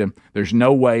tried to – there's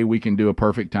no way we can do a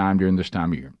perfect time during this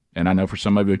time of year. And I know for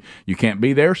some of you can't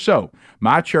be there. So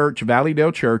my church,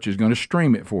 Valleydale Church, is going to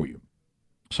stream it for you.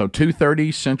 So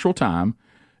 2:30 Central Time.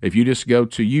 If you just go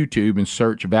to YouTube and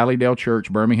search Valleydale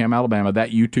Church, Birmingham, Alabama, that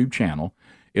YouTube channel,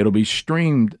 it'll be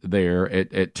streamed there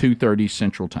at 2:30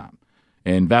 Central Time.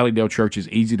 And Valleydale Church is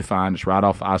easy to find. It's right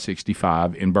off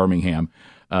I-65 in Birmingham.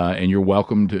 And you're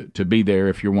welcome to be there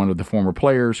if you're one of the former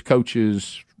players,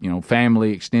 coaches,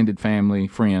 family, extended family,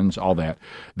 friends, all that.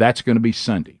 That's going to be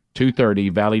Sunday,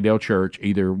 2:30, Valleydale Church.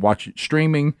 Either watch it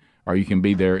streaming or you can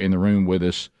be there in the room with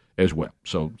us as well.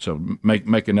 So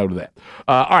make a note of that.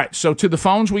 All right, so to the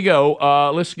phones we go.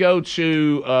 Let's go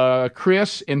to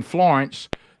Chris in Florence,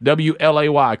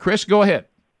 WLAY. Chris, go ahead.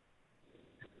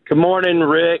 Good morning,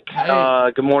 Rick.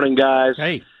 Hey. Good morning, guys.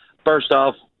 Hey. First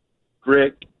off,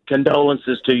 Rick,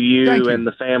 condolences to you and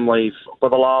the family for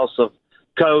the loss of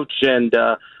Coach. And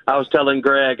I was telling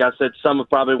Greg, I said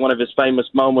probably one of his famous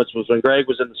moments was when Greg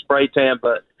was in the spray tan,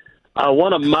 but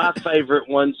one of my favorite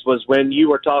ones was when you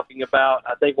were talking about,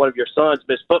 I think one of your sons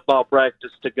missed football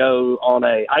practice to go on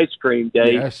a ice cream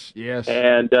date. Yes.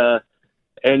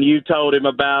 And you told him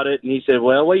about it, and he said,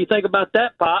 well, what do you think about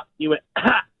that, Pop? You went,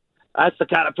 that's the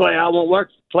kind of player I want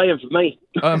playing for me.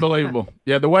 Unbelievable.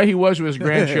 Yeah, the way he was with his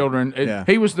grandchildren,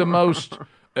 he was the most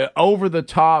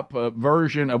over-the-top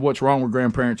version of what's wrong with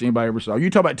grandparents anybody ever saw. You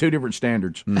talk about two different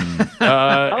standards. And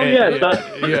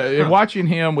watching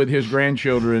him with his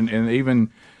grandchildren and even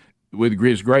with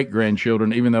his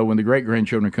great-grandchildren, even though when the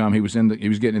great-grandchildren come, he was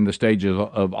getting in the stages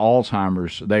of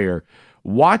Alzheimer's there.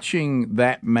 Watching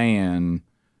that man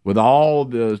with all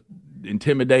the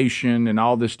intimidation and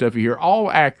all this stuff you hear,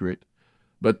 all accurate,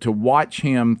 but to watch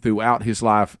him throughout his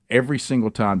life, every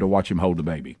single time to watch him hold a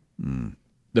baby.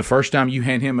 The first time you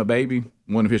hand him a baby,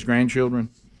 one of his grandchildren,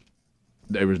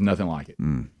 there was nothing like it.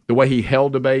 The way he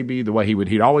held the baby, the way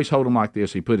he'd always hold them like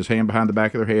this. He'd put his hand behind the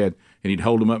back of their head, and he'd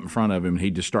hold them up in front of him, and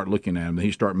he'd just start looking at them, and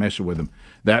he'd start messing with them.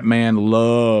 That man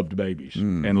loved babies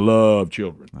and loved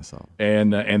children. I saw.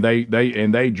 And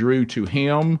they drew to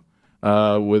him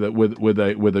with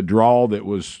a draw that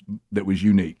was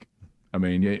unique. I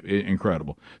mean,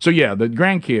 incredible. So, yeah, the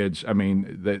grandkids, I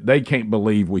mean, they can't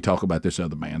believe we talk about this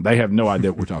other man. They have no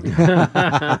idea what we're talking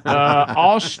about.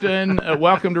 Austin,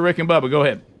 welcome to Rick and Bubba. Go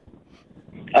ahead.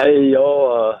 Hey,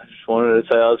 y'all. Just wanted to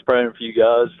say I was praying for you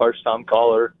guys. First-time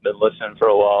caller. Been listening for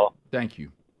a while. Thank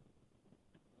you.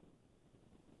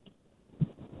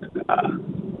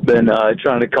 Been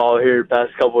trying to call here the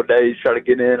past couple of days, try to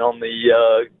get in on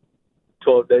the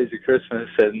 12 days of Christmas,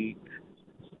 and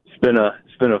it's been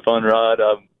a fun ride.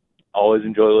 I've always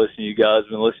enjoyed listening to you guys.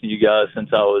 Been listening to you guys since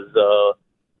I was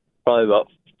probably about,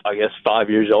 5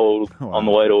 years old on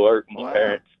the way to work with my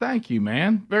parents. Thank you,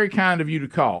 man. Very kind of you to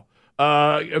call.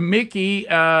 Mickey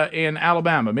in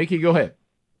Alabama. Mickey, go ahead.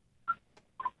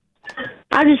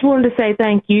 I just wanted to say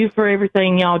thank you for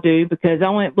everything y'all do, because I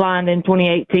went blind in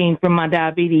 2018 from my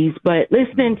diabetes, but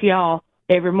listening to y'all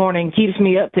every morning keeps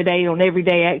me up to date on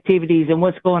everyday activities and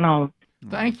what's going on.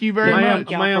 Thank you very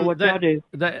much. Ma'am,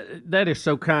 that is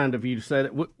so kind of you to say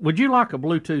that. Would you like a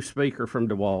Bluetooth speaker from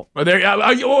DeWalt?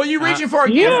 Are you reaching for a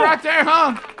gift right there,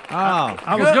 huh?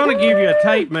 I was going to give you a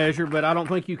tape measure, but I don't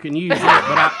think you can use it.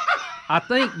 But I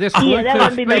think this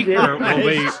Bluetooth speaker will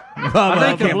be.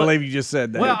 I can't believe you just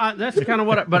said that. Well, that's kind of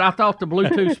what. But I thought the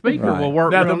Bluetooth speaker will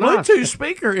work. Now, real the Bluetooth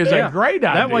speaker is a great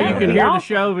idea. That way you can hear the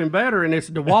show even better, and it's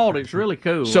DeWalt. It's really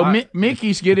cool. So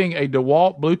Mickey's getting a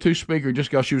DeWalt Bluetooth speaker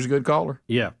just because she was a good caller.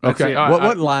 Yeah. Okay.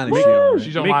 What line is she on?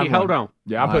 She's on Mickey, line hold one. on.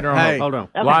 Yeah, I'll put her on. Hold on.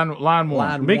 Line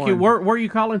one. Mickey, where are you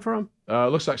calling from?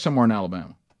 Looks like somewhere in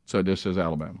Alabama. So it just says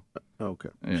Alabama. Okay.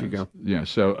 Yeah. She go. Yeah.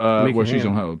 So she's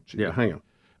on hold. Yeah. Hang on.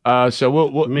 So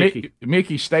we'll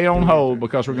Mickey, stay on hold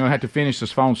because we're going to have to finish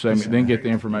this phone segment, then get the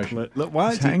information. Look,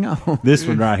 why? Hang on. This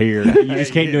one right here. You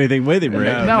just can't do anything with him, Rick.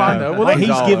 No, I know. Well,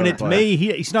 he's giving it to me.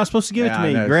 He's not supposed to give it to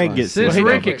me. Greg gets it. Since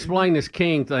Rick explained this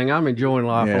king thing, I'm enjoying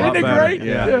life a lot better. Isn't it great?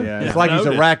 Yeah. It's like he's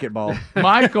a racquetball.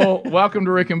 Michael, welcome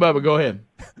to Rick and Bubba. Go ahead.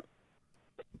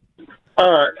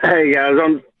 Hey guys,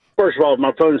 first of all,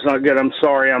 my phone's not good. I'm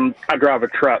sorry. I drive a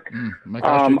truck.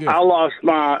 I lost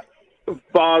my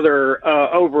father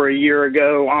over a year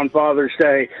ago on Father's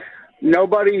Day.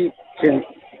 Nobody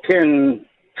can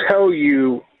tell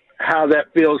you how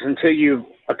that feels until you've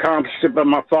accomplished it. But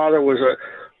my father was a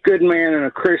good man and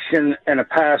a Christian and a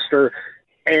pastor,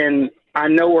 and I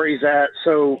know where he's at.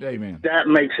 So Amen. That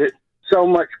makes it so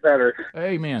much better.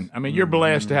 Amen. I mean, you're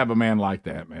blessed to have a man like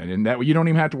that, man, and that you don't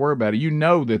even have to worry about it. You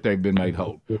know that they've been made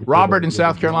whole. Robert in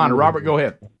South Carolina. Robert, go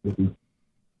ahead.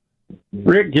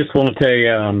 Rick, just want to tell you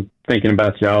I'm thinking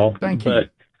about y'all. Thank you. But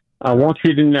I want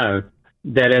you to know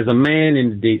that as a man in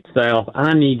the Deep South,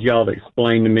 I need y'all to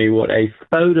explain to me what a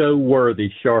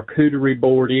photo-worthy charcuterie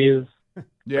board is,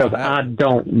 because I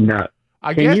don't know.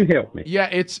 Can you help me? Yeah,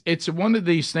 it's one of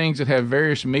these things that have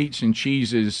various meats and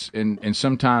cheeses and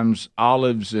sometimes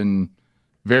olives and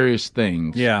various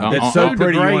things. Yeah, that's so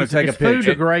pretty. You want to take a picture. Food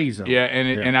to graze them. Yeah,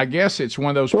 and I guess it's one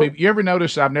of those people. You ever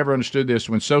notice? I've never understood this.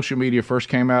 When social media first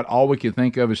came out, all we could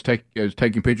think of is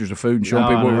taking pictures of food and showing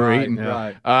people what we're eating.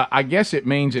 Right. I guess it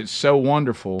means it's so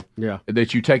wonderful.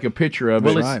 That you take a picture of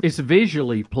it. Well, it's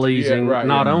visually pleasing,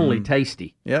 not only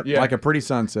tasty. Yep, like a pretty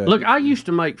sunset. Look, I used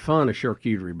to make fun of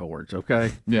charcuterie boards.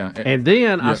 Okay. Yeah, and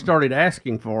then I started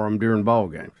asking for them during ball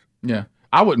games. Yeah.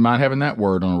 I wouldn't mind having that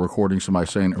word on a recording, somebody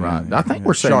saying it right. I think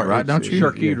we're saying it right, don't you?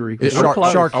 Charcuterie.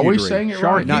 Charcuterie. Are we saying it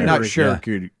right? Not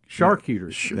charcuterie.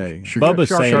 Charcuterie. Bubba's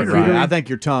saying it right. I think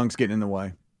your tongue's getting in the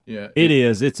way. Yeah, it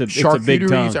is. It's a big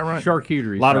tongue. Is that right?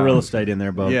 Charcuterie. A lot of real estate in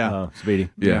there, Bubba. Yeah. Speedy.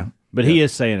 Yeah. But he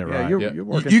is saying it right. You're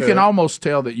working you can almost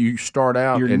tell that you start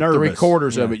out You're and nervous.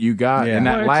 3/4 of it you got, and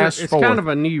that last it's fourth. kind of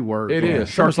a new word. It is.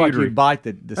 It's almost like you bite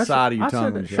the side of your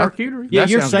tongue. Charcuterie. Yeah,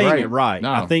 you're sounds saying great. it right.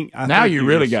 No. I think now you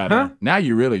really got it. Now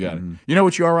you really got it. You know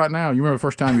what you are right now? You remember the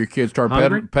first time your kids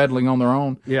started pedaling on their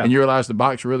own, and you realize the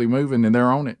bike's really moving and they're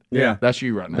on it. Yeah, that's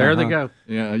you right now. There they go.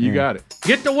 Yeah, you got it.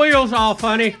 Get the wheels off,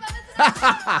 honey.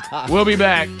 We'll be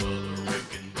back.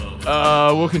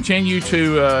 We'll continue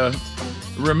to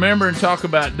remember and talk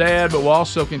about Dad, but we'll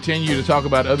also continue to talk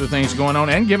about other things going on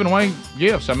and giving away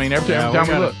gifts. I mean, every time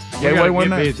we look, gave away one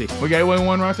there. We gave away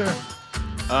one right there.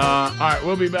 All right,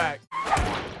 we'll be back.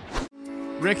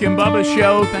 Rick and Bubba's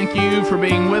show. Thank you for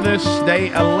being with us.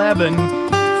 Day 11.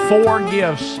 4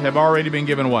 gifts have already been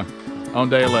given away on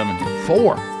day 11.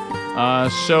 4.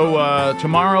 So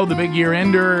tomorrow, the big year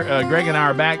ender. Greg and I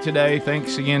are back today.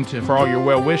 Thanks again for all your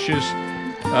well wishes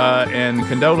and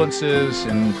condolences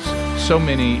and so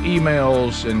many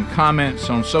emails and comments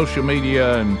on social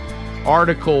media and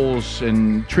articles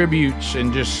and tributes,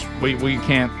 and just we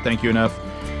can't thank you enough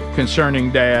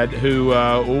concerning Dad, who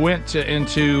went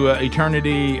into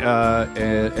eternity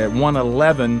at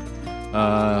 1:11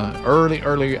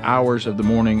 early hours of the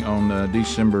morning on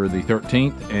December the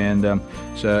 13th, and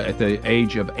so at the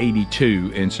age of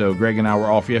 82. And so Greg and I were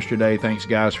off yesterday. Thanks,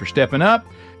 guys, for stepping up.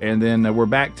 And then we're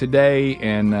back today,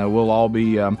 and we'll all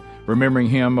be remembering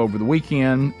him over the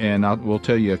weekend, and we'll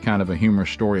tell you a kind of a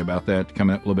humorous story about that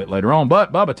coming up a little bit later on.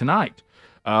 But, Bubba, tonight,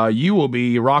 you will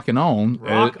be rocking on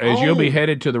as you'll be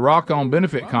headed to the Rock On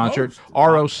Benefit Concert,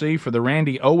 ROC, for the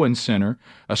Randy Owens Center.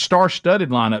 A star-studded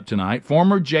lineup tonight.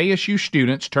 Former JSU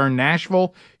students turned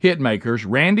Nashville hitmakers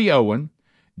Randy Owen,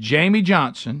 Jamie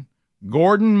Johnson,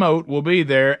 Gordon Moat will be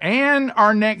there, and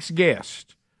our next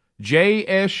guest,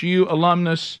 JSU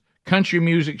alumnus, country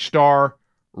music star,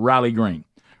 Riley Green.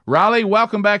 Riley,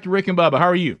 welcome back to Rick and Bubba. How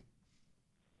are you?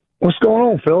 What's going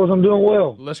on, fellas? I'm doing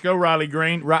well. Let's go, Riley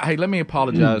Green. Hey, let me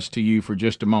apologize to you for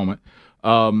just a moment.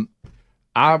 I,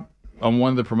 on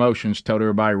one of the promotions, told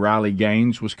everybody Riley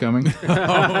Gaines was coming.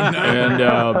 And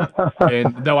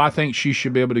though I think she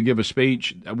should be able to give a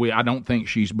speech, I don't think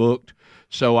she's booked.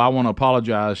 So I want to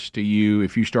apologize to you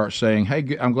if you start saying,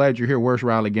 hey, I'm glad you're here. Where's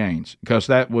Riley Gaines? Because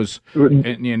that was,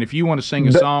 and if you want to sing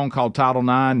a song called Title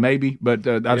IX, maybe, but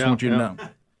I just want you to know.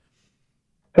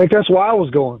 Heck, that's why I was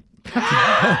going.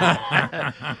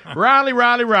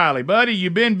 Riley, buddy,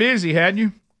 you've been busy, hadn't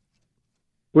you?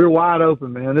 We're wide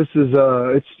open, man. This is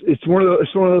it's one of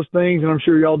those things, and I'm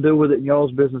sure y'all deal with it in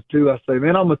y'all's business too. I say,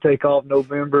 man, I'm gonna take off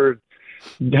November,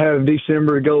 and have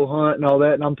December to go hunt and all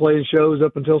that, and I'm playing shows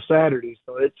up until Saturday.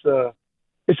 So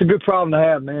it's a good problem to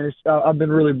have, man. I've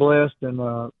been really blessed, and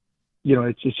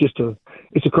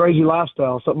it's a crazy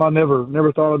lifestyle. Something I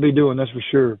never thought I'd be doing. That's for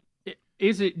sure.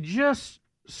 Is it just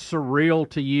surreal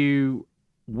to you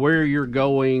where you're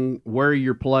going, where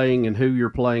you're playing, and who you're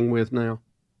playing with now?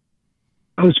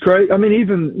 It was great. I mean,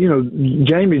 even,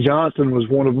 Jamie Johnson was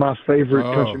one of my favorite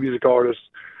country music artists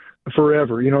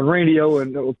forever. Randy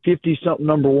Owen, 50-something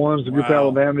number ones, the group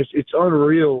Alabama. It's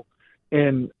unreal.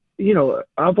 And,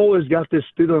 I've always got this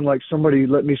feeling like somebody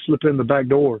let me slip in the back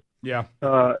door. Yeah.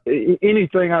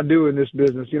 Anything I do in this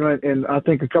business, and I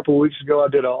think a couple of weeks ago I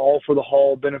did an All for the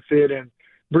Hall benefit in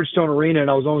Bridgestone Arena, and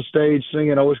I was on stage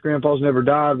singing I Wish Grandpa's Never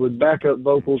Died with backup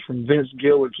vocals from Vince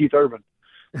Gill and Keith Urban.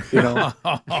 Good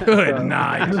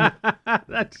night.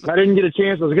 I didn't get a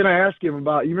chance. I was going to ask him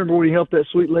about, you remember when he helped that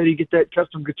sweet lady get that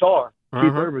custom guitar?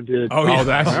 Keith Urban did. Oh, yeah.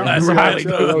 That's Riley.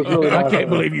 I can't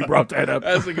believe you brought that up.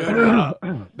 That's a good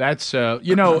one. That's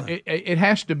it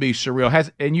has to be surreal.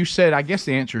 And you said, I guess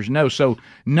the answer is no. So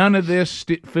none of this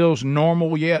feels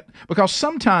normal yet, because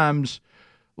sometimes,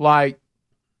 like,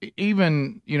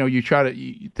 even you try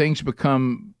to things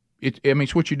become.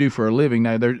 It's what you do for a living.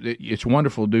 Now, it's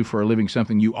wonderful to do for a living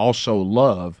something you also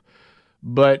love.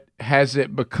 But has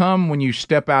it become, when you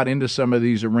step out into some of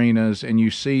these arenas and you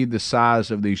see the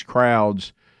size of these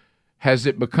crowds, has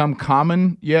it become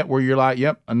common yet where you're like,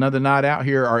 yep, another night out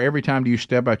here? Or every time do you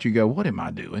step out, you go, what am I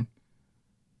doing?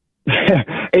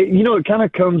 It kind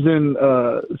of comes in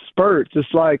spurts.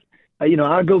 It's like,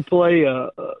 I go play.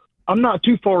 I'm not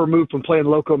too far removed from playing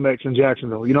Loco Mex in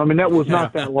Jacksonville. That was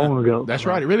not that long ago. That's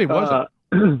right. It really wasn't.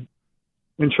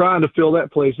 And trying to fill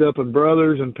that place up, and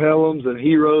Brothers and Pelhams and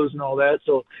Heroes and all that.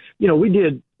 So, we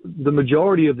did the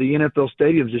majority of the NFL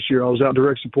stadiums this year. I was out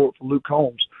direct support for Luke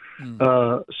Combs.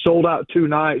 Sold out 2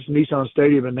 nights, Nissan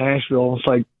Stadium in Nashville. It's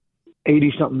like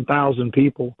 80-something thousand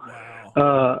people.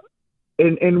 Wow.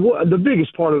 The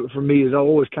biggest part of it for me is I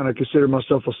always kind of consider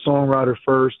myself a songwriter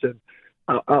first, and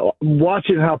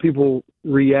watching how people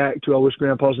react to "I Wish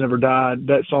Grandpa's Never Died,"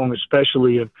 that song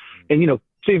especially, and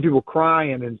seeing people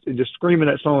crying and just screaming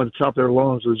that song at the top of their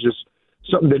lungs was just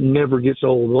something that never gets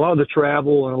old. A lot of the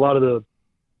travel and a lot of the,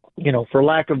 for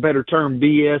lack of a better term,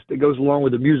 BS that goes along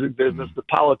with the music business, the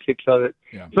politics of it,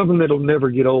 something that'll never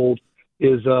get old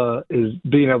is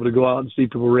being able to go out and see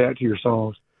people react to your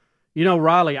songs.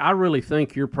 Riley, I really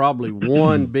think you're probably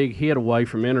one big hit away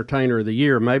from Entertainer of the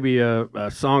Year, maybe a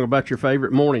song about your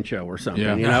favorite morning show or something.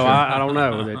 Yeah. I don't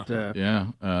know.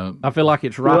 That. I feel like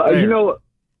it's right there.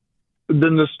 The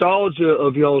nostalgia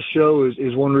of y'all's show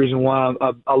is one reason why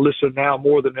I listen now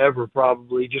more than ever,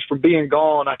 probably. Just from being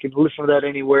gone, I can listen to that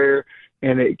anywhere,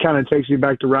 and it kind of takes me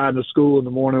back to riding to school in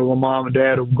the morning with my mom and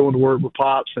dad, or going to work with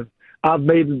Pops. And I've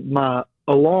made my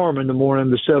alarm in the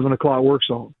morning the 7 o'clock work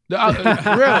song. Really?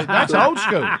 That's old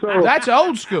school. That's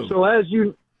old school. So as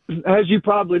you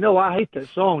probably know, I hate that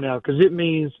song now because it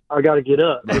means I got to get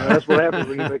up. That's what happens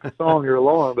when you make a song, your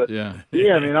alarm. But I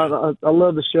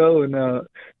love the show, and I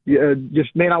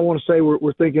want to say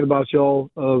we're thinking about y'all.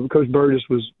 Coach Burgess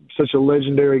was such a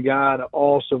legendary guy, an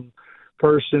awesome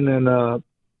person, and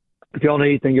if y'all need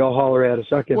anything, y'all holler at us.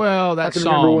 That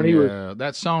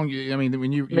song. I mean,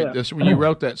 when you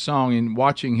wrote that song and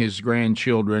watching his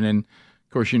grandchildren, and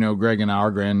of course, Greg and our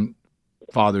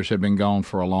grandfathers have been gone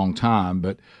for a long time,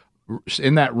 but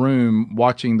in that room,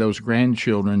 watching those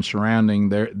grandchildren surrounding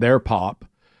their pop,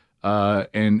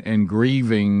 and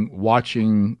grieving,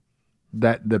 watching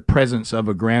that the presence of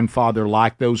a grandfather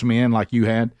like those men, like you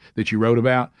had, that you wrote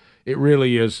about. It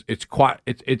really is.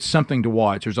 It's something to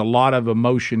watch. There's a lot of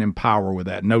emotion and power with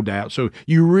that, no doubt. So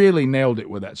you really nailed it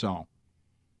with that song.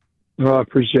 Well, I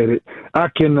appreciate it. I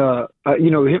can,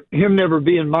 him never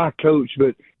being my coach,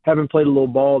 but having played a little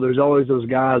ball, there's always those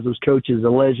guys, those coaches,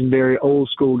 the legendary old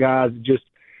school guys that just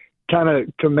kind of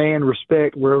command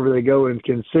respect wherever they go and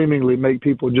can seemingly make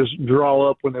people just draw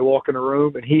up when they walk in a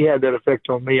room. And he had that effect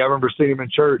on me. I remember seeing him in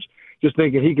church, just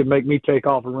thinking he could make me take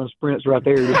off and run sprints right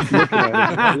there, just looking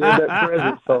at him. He had that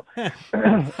presence. So,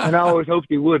 and I always hoped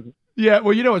he wouldn't. Yeah,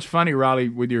 well, it's funny, Riley,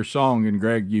 with your song, and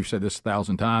Greg, you've said this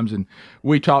 1,000 times, and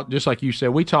we talked, just like you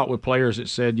said, we talked with players that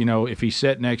said, if he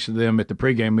sat next to them at the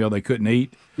pregame meal, they couldn't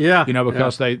eat. Yeah.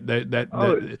 Because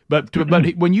but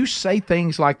when you say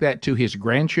things like that to his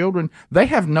grandchildren, they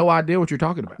have no idea what you're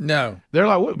talking about. No. They're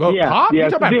like, what, Pop? Yeah, You're talking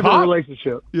it's a different Pop?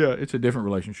 relationship. Yeah, it's a different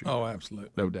relationship. Oh,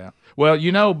 absolutely. No doubt. Well,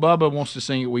 Bubba wants to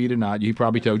sing it with you tonight. He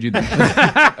probably told you that.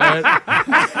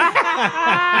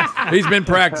 He's been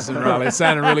practicing, Riley. It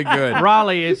sounded really good.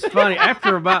 Riley, it's funny.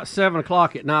 After about 7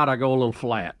 o'clock at night, I go a little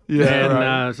flat. Yeah, and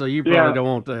right. So you probably don't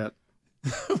want that.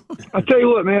 I'll tell you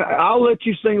what, man. I'll let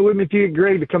you sing it with me if you get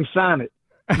Greg to come sign it.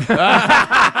 You know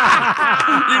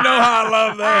how I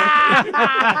love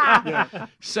that. Yeah.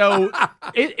 So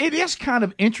it is kind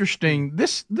of interesting.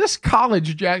 This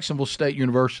college, Jacksonville State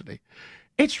University,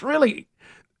 it's really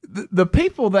the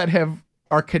people that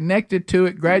are connected to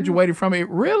it, graduated from it. It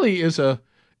really is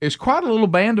quite a little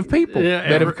band of people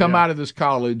that have come out of this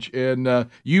college, and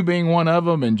you being one of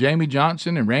them, and Jamie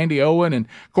Johnson and Randy Owen, and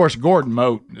of course Gordon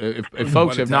Moat. If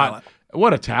folks have not,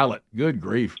 what a talent! Good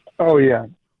grief! Oh yeah.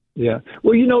 Yeah.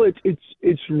 Well,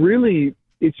 it's really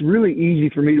easy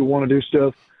for me to want to do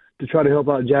stuff to try to help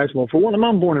out Jacksonville. For one,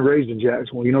 I'm born and raised in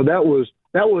Jacksonville. That was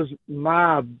that was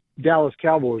my Dallas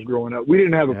Cowboys growing up. We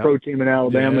didn't have a pro team in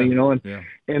Alabama, you know, and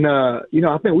you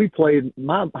know, I think we played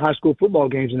my high school football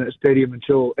games in that stadium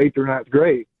until 8th or 9th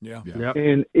grade.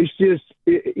 And it's just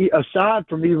aside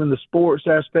from even the sports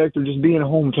aspect or just being a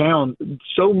hometown,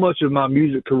 so much of my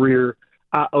music career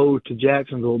I owe to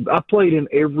Jacksonville. I played in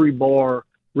every bar,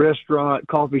 restaurant,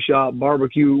 coffee shop,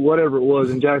 barbecue, whatever it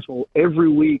was in Jacksonville every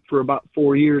week for about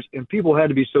 4 years, and people had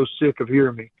to be so sick of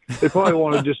hearing me. They probably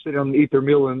want to just sit down and eat their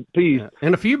meal in peace.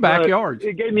 And a few backyards.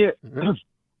 It gave me a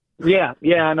yeah,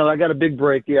 I know. I got a big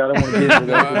break. Yeah, I don't want to get into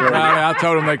that. I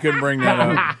told them they couldn't bring that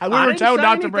up. We were told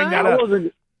not to bring that up.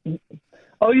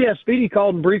 Oh, yeah, Speedy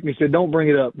called and briefed me, said, don't bring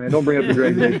it up, man. Don't bring up the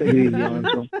Drake. Take it easy on him.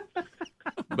 So.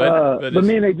 But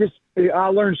man, I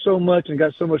learned so much and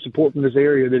got so much support from this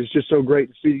area that it's just so great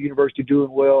to see the university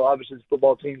doing well. Obviously, the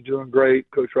football team's doing great,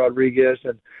 Coach Rodriguez,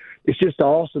 and it's just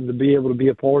awesome to be able to be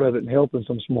a part of it and help in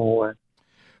some small way.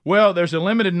 Well, there's a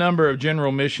limited number of general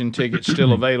admission tickets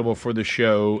still available for the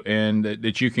show, and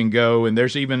that you can go. And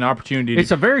there's even an opportunity.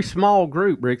 It's a very small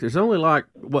group, Rick. There's only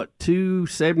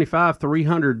 275,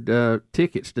 300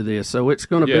 tickets to this, so it's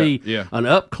going to be an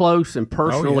up close and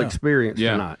personal experience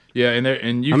tonight. Yeah,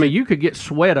 you could get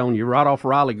sweat on you right off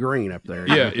Riley Green up there.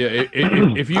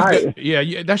 If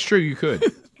you, that's true. You could.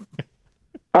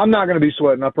 I'm not going to be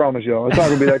sweating, I promise y'all. It's not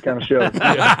going to be that kind of show.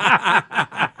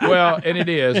 Well, and it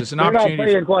is. It's an opportunity. We're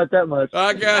not paying quite that much.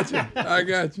 I got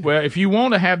you. Well, if you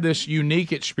want to have this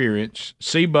unique experience,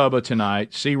 see Bubba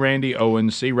tonight, see Randy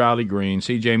Owens, see Riley Green,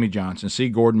 see Jamie Johnson, see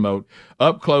Gordon Moat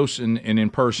up close and in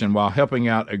person while helping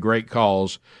out a great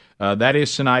cause. That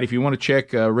is tonight. If you want to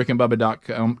check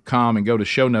rickandbubba.com and go to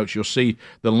show notes, you'll see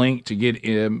the link to get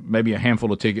maybe a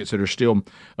handful of tickets that are still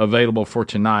available for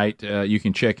tonight. You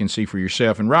can check and see for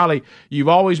yourself. And Riley, you've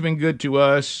always been good to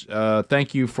us.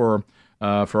 Thank you for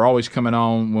always coming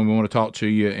on when we want to talk to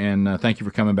you, and thank you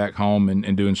for coming back home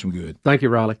and doing some good. Thank you,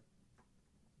 Riley.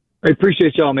 I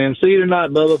appreciate y'all, man. See you tonight,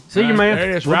 Bubba. See you, man.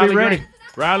 There it is. We'll be ready.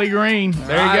 Riley Green.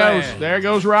 There he goes. There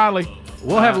goes Riley.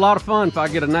 We'll have a lot of fun if I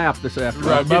get a nap this afternoon.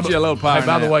 Right, get you a little power. Hey,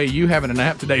 by the way, you having a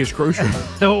nap today is crucial.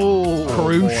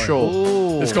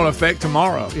 Crucial. It's going to affect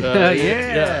tomorrow.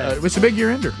 It's a big year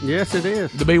ender. Yes, it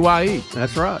is. The BYE.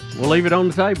 That's right. We'll leave it on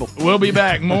the table. We'll be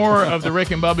back. More of the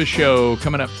Rick and Bubba Show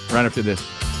coming up right after this.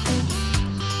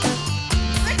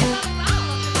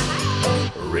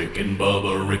 Rick and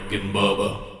Bubba, Rick and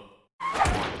Bubba.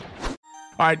 All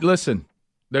right, listen.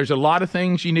 There's a lot of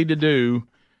things you need to do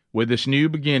with this new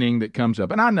beginning that comes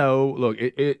up. And I know, look,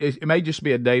 it may just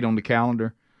be a date on the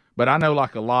calendar, but I know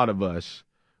like a lot of us,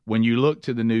 when you look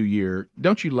to the new year,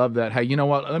 don't you love that? Hey, you know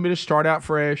what? Let me just start out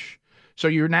fresh. So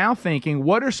you're now thinking,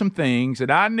 what are some things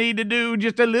that I need to do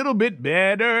just a little bit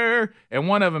better? And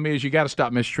one of them is you got to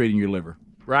stop mistreating your liver.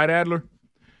 Right, Adler?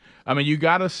 I mean, you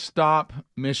got to stop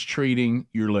mistreating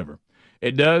your liver.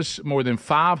 It does more than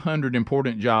 500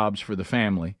 important jobs for the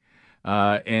family.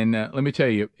 And let me tell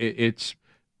you, it's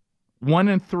 1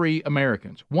 in 3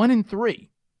 Americans, 1 in 3,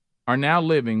 are now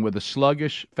living with a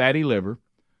sluggish, fatty liver.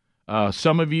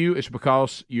 Some of you, it's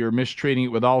because you're mistreating it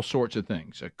with all sorts of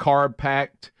things.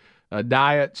 Carb-packed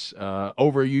diets,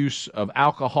 overuse of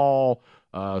alcohol,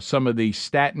 some of the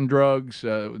statin drugs,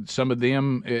 some of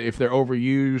them, if they're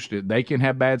overused, they can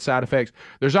have bad side effects.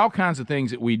 There's all kinds of things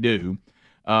that we do,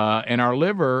 and our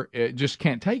liver just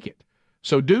can't take it.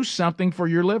 So do something for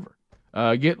your liver.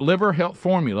 Get Liver Health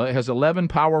Formula. It has 11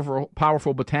 powerful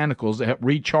botanicals that help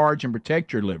recharge and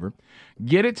protect your liver.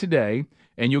 Get it today,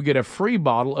 and you'll get a free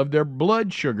bottle of their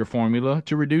blood sugar formula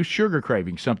to reduce sugar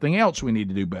cravings, something else we need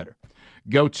to do better.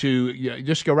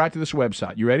 Just go right to this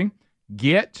website. You ready?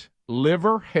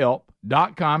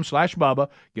 GetLiverHelp.com/Bubba.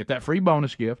 Get that free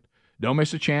bonus gift. Don't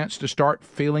miss a chance to start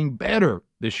feeling better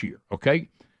this year, okay?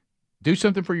 Do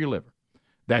something for your liver.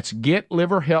 That's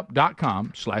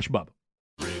GetLiverHelp.com/Bubba.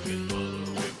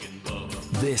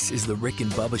 This is the Rick and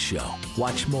Bubba Show.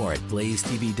 Watch more at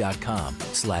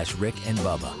blazetv.com/Rick and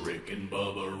Bubba. Rick and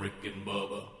Bubba, Rick and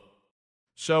Bubba.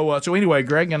 So anyway,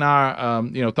 Greg and I,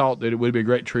 thought that it would be a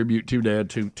great tribute to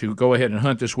Dad to go ahead and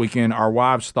hunt this weekend. Our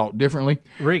wives thought differently.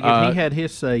 Rick, if he had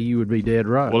his say, you would be dead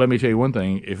right. Well, let me tell you one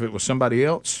thing. If it was somebody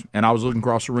else, and I was looking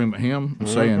across the room at him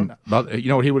saying, you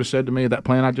know what he would have said to me, that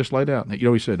plan I just laid out? You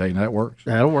know, he said, hey, that works.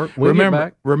 That'll work. We'll get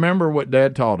back. Remember what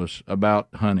Dad taught us about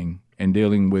hunting and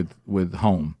dealing with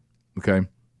home, okay?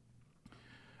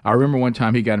 I remember one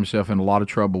time he got himself in a lot of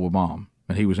trouble with Mom,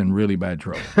 and he was in really bad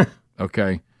trouble,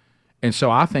 okay? And so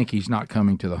I think he's not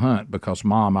coming to the hunt because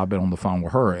Mom, I've been on the phone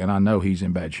with her, and I know he's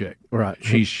in bad shape. Right.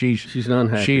 She's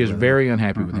unhappy. She is very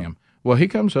unhappy with him. Well, he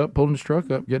comes up, pulling his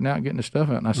truck up, getting his stuff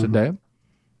out, and I said, Dad,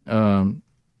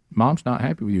 Mom's not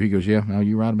happy with you. He goes, yeah, no,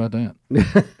 you're right about that.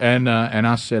 and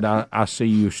I said, I see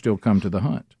you still come to the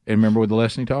hunt. And remember what the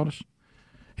lesson he taught us?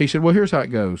 He said, well, here's how it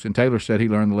goes. And Taylor said he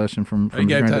learned the lesson from he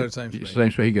gave Taylor the same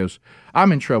speech. He goes,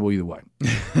 I'm in trouble either way.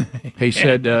 He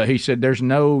said, there's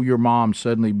no your mom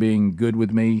suddenly being good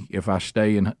with me if I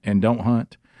stay and don't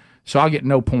hunt. So I get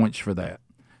no points for that.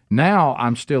 Now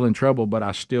I'm still in trouble, but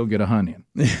I still get a hunt in.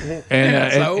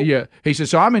 And he said,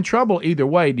 so I'm in trouble either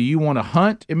way. Do you want to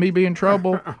hunt and me be in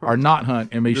trouble, or not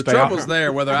hunt and me stay out? The trouble's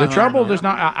there whether the trouble does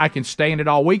not. I can stay in it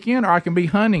all weekend, or I can be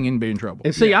hunting and be in trouble.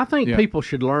 And see, I think people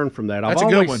should learn from that. I've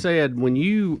always said when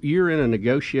you're in a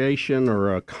negotiation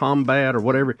or a combat or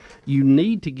whatever, you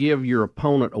need to give your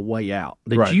opponent a way out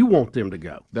that you want them to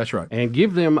go. That's right, and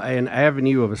give them an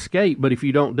avenue of escape. But if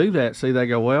you don't do that, see, they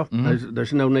go, well,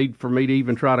 there's no need for me to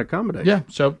even try to accommodate. Yeah.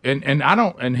 So and I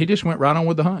don't. And he just went right on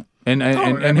with the hunt. And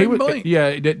he would, he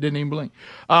didn't even blink.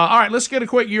 All right, let's get a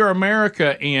quick "Your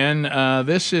America" in.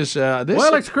 This is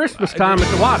well, it's Christmas time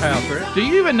at the White House, right? Do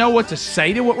you even know what to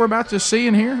say to what we're about to see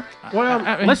in here? Well,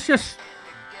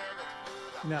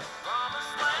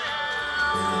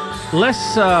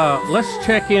 let's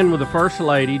check in with the First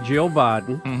Lady, Jill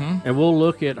Biden, and we'll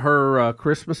look at her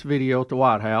Christmas video at the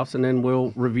White House, and then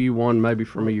we'll review one maybe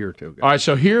from a year or two ago. All right,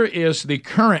 so here is the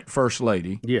current First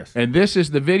Lady. Yes. And this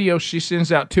is the video she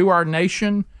sends out to our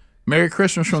nation. Merry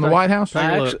Christmas from the White House.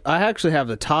 I actually have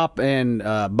the top and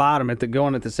bottom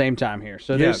going at the same time here.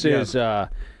 So this is the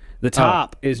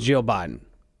top is Jill Biden.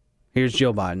 Here's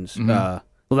Jill Biden's.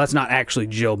 Well, that's not actually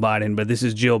Jill Biden, but this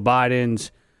is Jill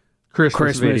Biden's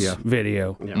Christmas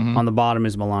video. Yeah. On the bottom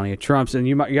is Melania Trump's, and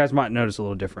you guys might notice a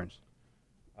little difference.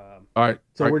 All right.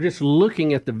 So we're just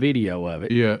looking at the video of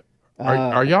it. Yeah.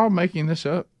 Are y'all making this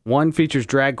up? One features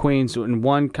drag queens, and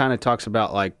one kind of talks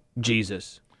about like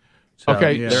Jesus. So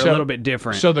okay, they're a little bit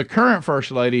different. So the current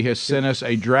First Lady has sent us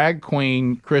a drag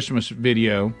queen Christmas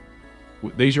video.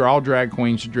 These are all drag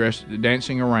queens dressed,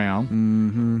 dancing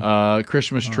around,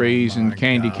 Christmas trees and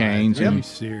candy canes. Are you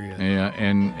serious? Yeah,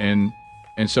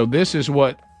 and so this is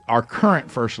what our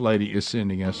current First Lady is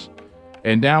sending us.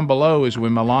 And down below is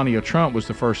when Melania Trump was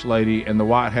the First Lady and the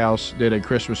White House did a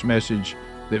Christmas message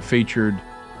that featured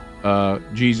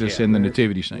Jesus in the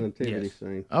nativity scene.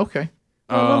 Scene. Okay.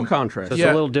 A little contrast. So it's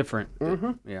a little different.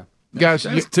 Yeah. Guys,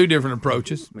 that's two different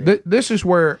approaches. This is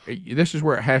where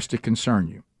it has to concern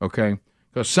you, okay?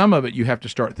 Because some of it you have to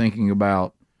start thinking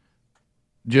about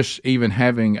just even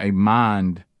having a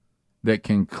mind that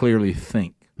can clearly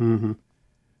think. Mm-hmm.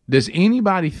 Does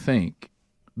anybody think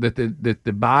that the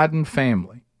Biden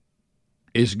family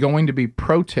is going to be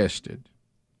protested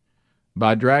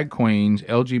by drag queens,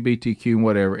 LGBTQ,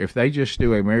 whatever, if they just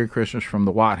do a Merry Christmas from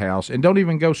the White House and don't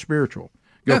even go spiritual,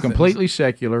 go completely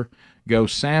secular, go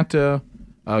Santa,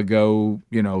 go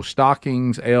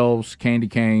stockings, elves, candy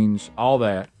canes, all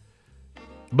that.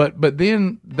 But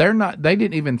then they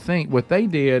didn't even think. What they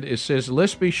did is says,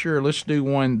 let's be sure, let's do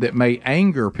one that may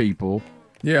anger people.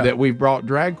 Yeah. That we've brought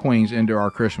drag queens into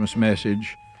our Christmas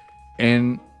message,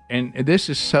 and this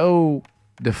is so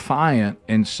defiant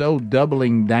and so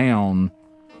doubling down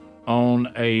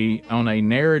on a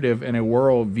narrative and a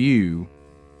worldview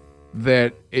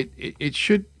that it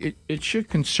should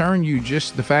concern you,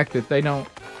 just the fact that they don't.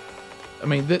 I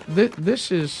mean,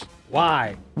 this is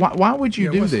why would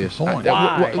you do this? Why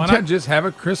not just have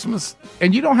a Christmas?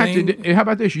 And you don't have to. How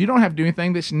about this? You don't have to do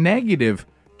anything that's negative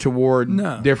toward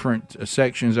different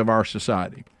sections of our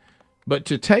society. But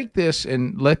to take this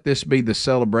and let this be the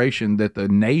celebration that the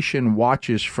nation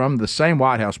watches from the same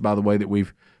White House, by the way, that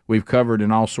we've covered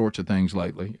in all sorts of things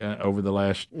lately over the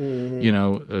last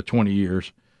 20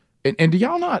 years. And do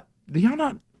y'all not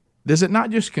does it not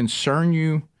just concern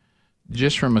you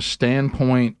just from a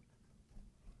standpoint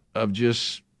of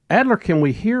just Adler, can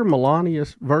we hear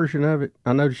Melania's version of it?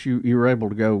 I noticed you were able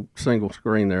to go single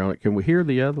screen there on it. Can we hear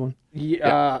the other one?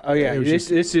 Yeah.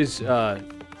 This is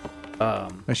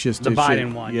that's just the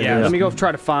Biden one. Yeah. Let me go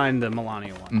try to find the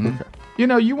Melania one. Mm-hmm.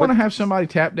 Okay. You want to have somebody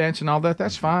tap dance and all that.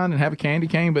 That's fine, and have a candy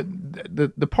cane. But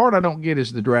the part I don't get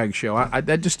is the drag show.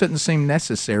 That just doesn't seem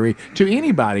necessary to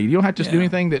anybody. You don't have to do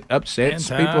anything that upsets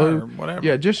people. Or whatever.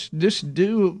 Yeah, just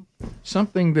do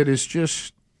something that is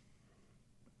just.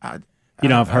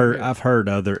 I've heard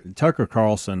other Tucker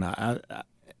Carlson. I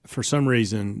for some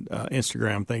reason,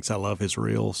 Instagram thinks I love his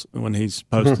reels when he's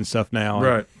posting stuff now.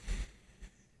 Right.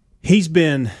 He's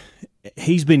been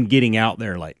getting out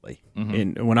there lately,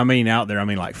 and when I mean out there, I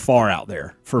mean like far out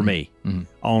there for me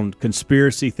on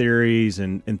conspiracy theories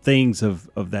and things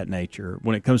of that nature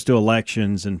when it comes to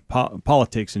elections and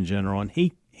politics in general. And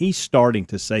he's starting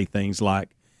to say things like,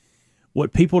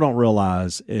 what people don't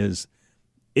realize is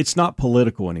it's not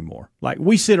political anymore. Like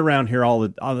we sit around here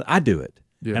I do it,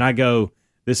 and I go,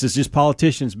 this is just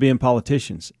politicians being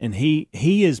politicians, and he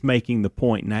is making the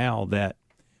point now that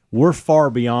we're far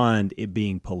beyond it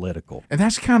being political, and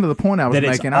that's kind of the point I was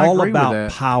making. It's all I agree about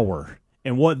with that. Power,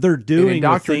 and what they're doing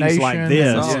with things like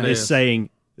this is saying,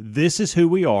 this is who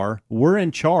we are. We're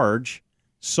in charge.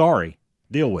 Sorry,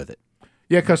 deal with it.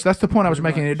 Yeah, because that's the point I was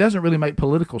making. It doesn't really make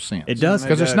political sense. It doesn't,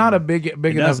 because it's not a big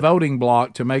enough voting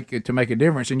block to make a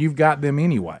difference, and you've got them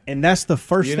anyway. And that's the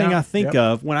first thing I think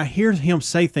of when I hear him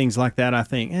say things like that. I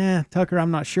think, Tucker,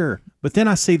 I'm not sure. But then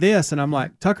I see this, and I'm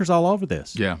like, Tucker's all over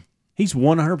this. Yeah, he's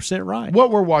 100% right. What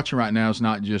we're watching right now is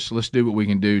not just let's do what we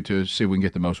can do to see if we can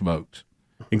get the most votes.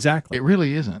 Exactly. It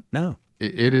really isn't. No.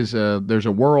 It is. There's a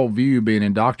worldview being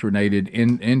indoctrinated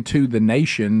into the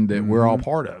nation that we're all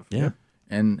part of. Yeah.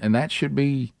 And that should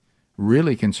be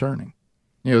really concerning.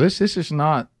 This is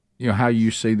not how you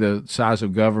see the size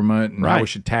of government and how we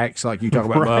should tax, like you talk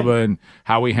about, Bubba, and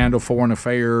how we handle foreign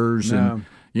affairs and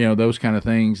those kind of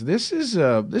things. This is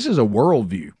a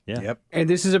worldview. Yeah. Yep. And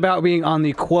this is about being on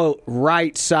the quote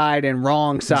right side and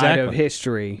wrong side of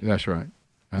history. That's right.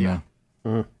 I know.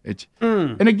 It's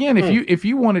and again, if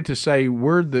you wanted to say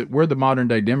we're the modern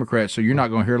day Democrats, so you're not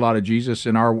going to hear a lot of Jesus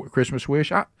in our Christmas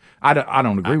wish. I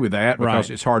don't agree with that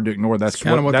because it's hard to ignore. That's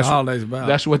kind of what the holiday's about.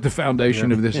 That's what the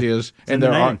foundation of this is. And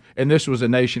and this was a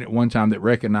nation at one time that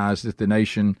recognized that the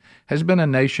nation has been a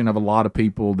nation of a lot of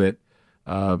people that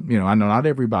I know not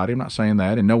everybody. I'm not saying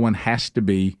that, and no one has to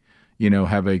be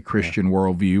have a Christian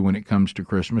worldview when it comes to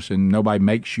Christmas, and nobody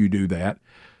makes you do that.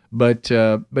 But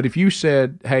if you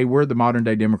said, hey, we're the modern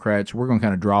day Democrats, we're going to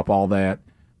kind of drop all that,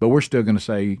 but we're still going to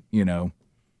say, yeah.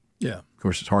 Of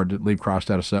course, it's hard to leave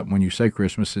Christ out of something when you say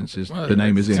Christmas, since the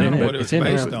name is in it. But it's in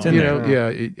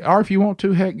there. Or if you want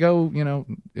to, heck, go.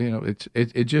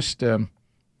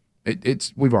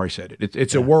 It's we've already said it.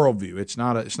 It's a worldview. It's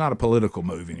not a political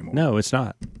move anymore. No, it's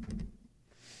not.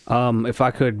 If I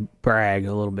could brag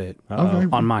a little bit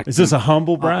on my. Is this a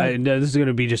humble brag? No, this is going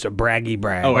to be just a braggy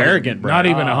brag. Oh, arrogant brag. Not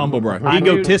even a humble brag.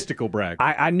 Egotistical brag.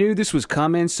 I knew this was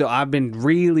coming, so I've been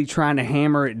really trying to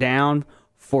hammer it down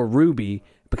for Ruby,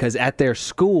 because at their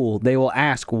school they will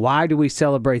ask, why do we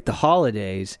celebrate the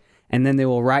holidays, and then they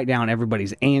will write down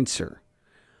everybody's answer.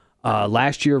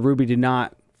 Last year Ruby did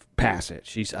not pass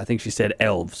it. I think she said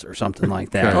elves or something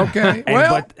like that. Okay.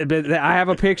 But I have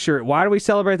a picture. Why do we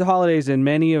celebrate the holidays? And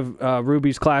many of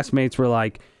Ruby's classmates were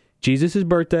like, Jesus'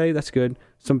 birthday, that's good.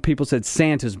 Some people said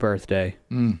Santa's birthday.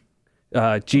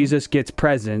 Jesus gets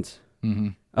presents.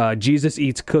 Jesus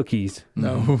eats cookies.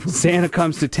 No. Santa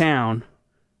comes to town.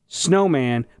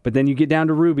 Snowman. But then you get down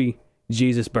to Ruby,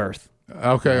 Jesus' birth.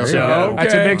 Okay. So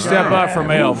that's a big step up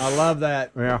from elves. I love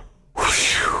that. Yeah.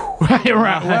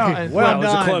 Right. Well done. It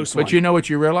was a close one. But you know what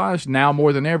you realize now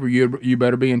more than ever, you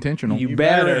better be intentional. You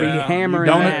better be hammering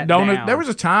that down. There was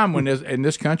a time when in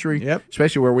this country,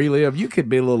 especially where we live, you could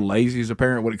be a little lazy as a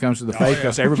parent when it comes to the faith,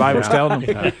 because everybody was telling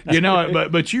them,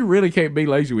 but you really can't be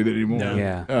lazy with it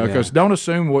anymore. Because don't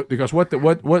assume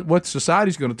what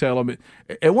society's going to tell them.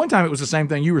 At one time, it was the same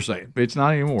thing you were saying, but it's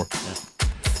not anymore.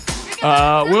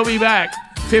 We'll be back.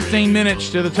 15 minutes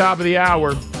to the top of the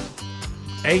hour.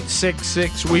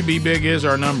 866 We Be Big is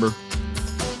our number.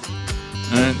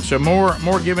 And so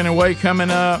more giving away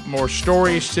coming up, more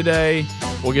stories today.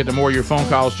 We'll get to more of your phone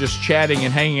calls, just chatting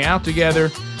and hanging out together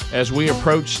as we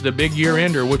approach the big year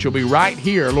ender, which will be right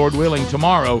here, Lord willing,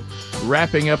 tomorrow,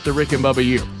 wrapping up the Rick and Bubba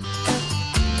year.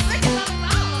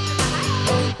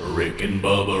 Rick and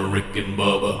Bubba, Rick and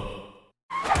Bubba.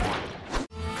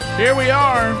 Here we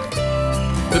are,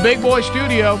 the Big Boy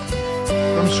Studio,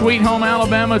 from Sweet Home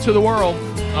Alabama to the world,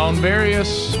 on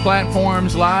various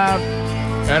platforms, live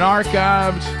and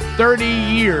archived. 30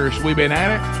 years we've been at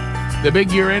it. The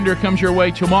big year ender comes your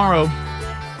way tomorrow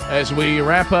as we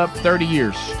wrap up 30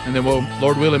 years. And then we'll,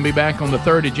 Lord willing, be back on the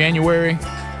 3rd of January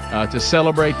to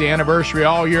celebrate the anniversary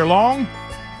all year long.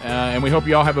 And we hope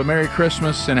you all have a Merry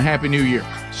Christmas and a Happy New Year.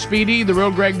 Speedy, the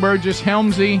real Greg Burgess,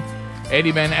 Helmsy,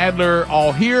 Eddie Van Adler,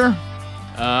 all here.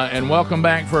 And welcome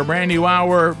back for a brand new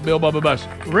hour, Bill Bubba Bussey.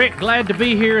 Rick, glad to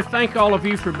be here. Thank all of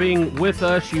you for being with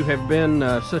us. You have been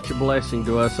such a blessing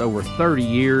to us over 30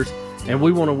 years, and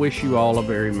we want to wish you all a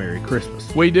very Merry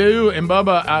Christmas. We do, and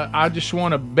Bubba, I just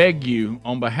want to beg you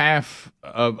on behalf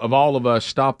of all of us,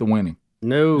 stop the winning.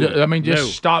 No, I mean,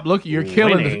 just stop. Look, you're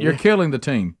killing the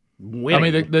team.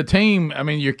 Winning. I mean, the team. I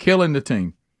mean, you're killing the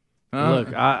team.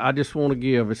 Look, I just want to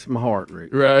give. It's my heart,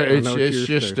 Rick. Right. It's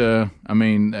just. I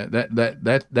mean,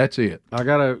 that's it. I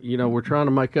gotta. We're trying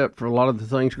to make up for a lot of the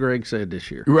things Greg said this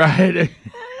year. Right.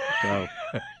 So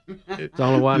It's the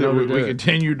only way I know to do we it.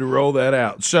 continued to roll that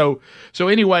out. So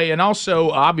anyway, and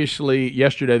also obviously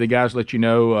yesterday the guys let you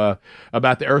know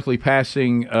about the earthly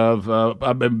passing of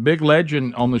a big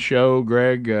legend on the show,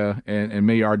 Greg and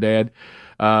me, our dad,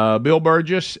 Bill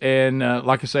Burgess. And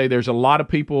like I say, there's a lot of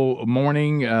people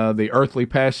mourning the earthly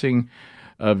passing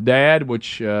of Dad,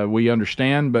 which we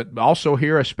understand, but also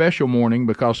here a special mourning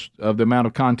because of the amount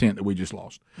of content that we just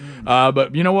lost.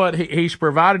 But you know what? He's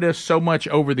provided us so much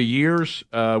over the years.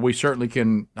 We certainly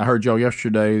can. I heard Joe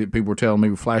yesterday that people were telling me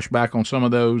we flash back on some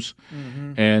of those,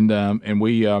 and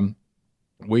we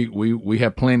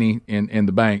have plenty in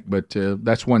the bank. But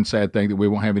that's one sad thing that we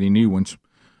won't have any new ones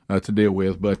to deal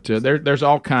with. But there's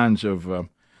all kinds of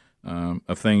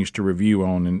things to review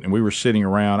on, and we were sitting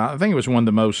around. I think it was one of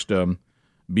the most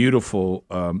beautiful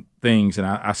things, and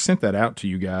I sent that out to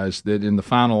you guys, that in the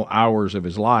final hours of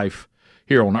his life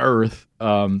here on earth,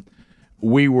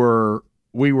 we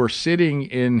were sitting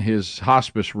in his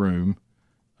hospice room,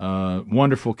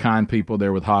 wonderful, kind people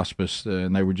there with hospice,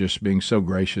 and they were just being so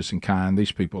gracious and kind.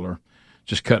 These people are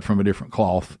just cut from a different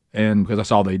cloth, and because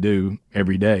that's all they do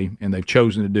every day, and they've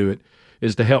chosen to do it,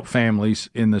 is to help families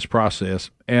in this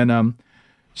process. And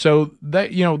so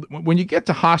that, when you get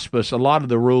to hospice, a lot of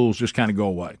the rules just kind of go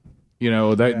away. They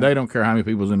don't care how many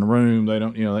people's in the room. They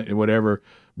don't, whatever,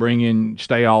 bring in,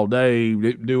 stay all day,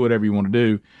 do whatever you want to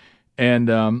do.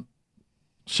 And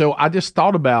so I just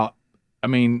thought about,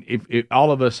 if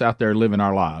all of us out there living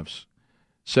our lives,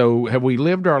 so have we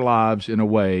lived our lives in a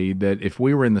way that if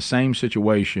we were in the same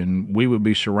situation, we would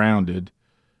be surrounded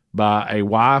by a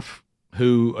wife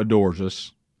who adores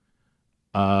us,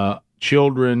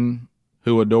 children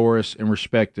who adore us and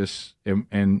respect us,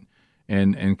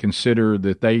 and consider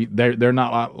that they're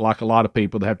not like a lot of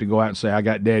people that have to go out and say, I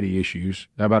got daddy issues.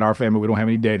 How about our family? We don't have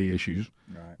any daddy issues.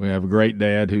 Right. We have a great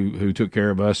dad who took care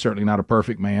of us. Certainly not a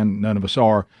perfect man. None of us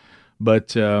are. But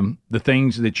the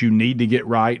things that you need to get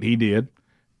right, he did.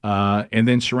 And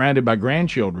then surrounded by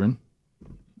grandchildren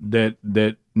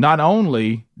that not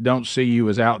only don't see you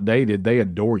as outdated, they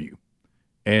adore you.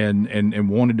 And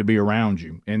wanted to be around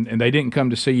you. And they didn't come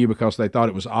to see you because they thought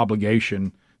it was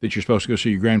obligation that you're supposed to go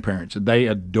see your grandparents. They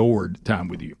adored time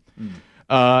with you.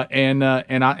 And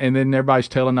then everybody's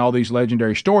telling all these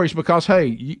legendary stories because, hey,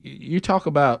 you talk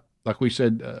about, like we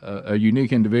said, a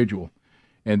unique individual,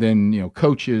 and then,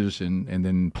 coaches and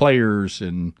then players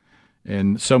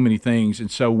and so many things.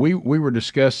 And so we were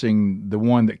discussing the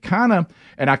one that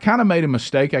I kind of made a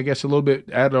mistake, I guess, a little bit.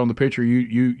 Added on the picture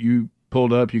you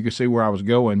pulled up, you could see where I was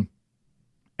going,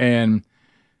 and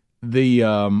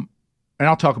and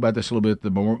I'll talk about this a little bit at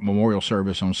the memorial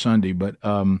service on Sunday. But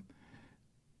the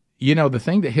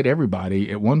thing that hit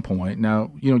everybody at one point.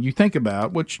 Now, you think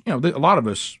about, which a lot of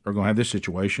us are going to have this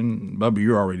situation. Bubba,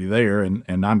 you're already there,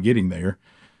 and I'm getting there,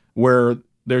 where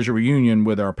there's a reunion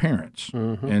with our parents,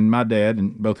 and my dad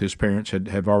and both his parents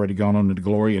have already gone on to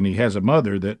glory, and he has a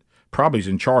mother that probably is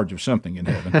in charge of something in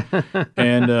heaven,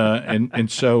 and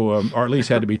so, or at least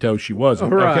had to be told she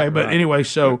wasn't. Right, okay, but right. Anyway,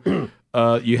 so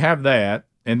you have that,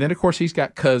 and then of course he's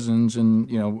got cousins,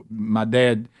 and my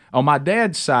dad, on my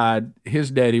dad's side,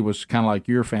 his daddy was kind of like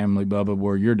your family, Bubba,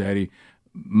 where your daddy.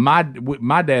 My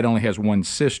dad only has one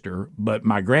sister, but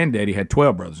my granddaddy had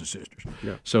 12 brothers and sisters.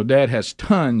 Yeah. So Dad has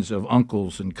tons of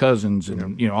uncles and cousins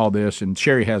and all this, and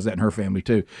Sherry has that in her family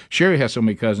too. Sherry has so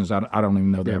many cousins, I don't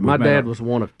even know that. Yeah, my dad was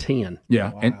one of 10.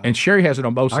 Yeah, wow. and Sherry has it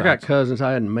on both sides. I got cousins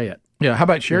I hadn't met. Yeah, how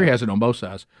about Sherry has it on both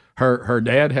sides? Her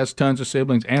dad has tons of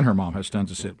siblings, and her mom has tons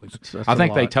of siblings. That's I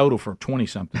think they total for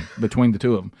 20-something between the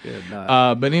two of them. Good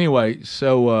night. But anyway,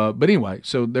 so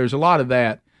there's a lot of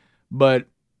that, but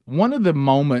one of the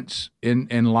moments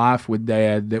in life with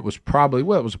Dad that was probably,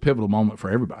 it was a pivotal moment for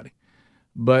everybody.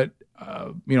 But,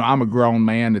 I'm a grown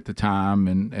man at the time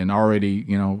and already,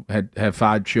 had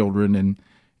 5 children,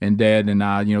 and Dad and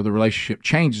I, the relationship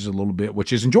changes a little bit,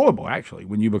 which is enjoyable, actually,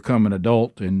 when you become an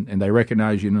adult and they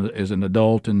recognize you as an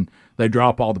adult and they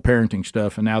drop all the parenting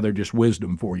stuff and now they're just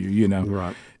wisdom for you,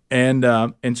 Right.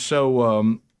 And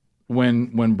so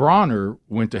when Bronner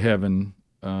went to heaven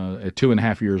at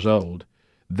 2.5 years old,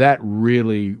 that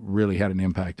really, really had an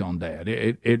impact on Dad.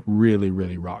 It really,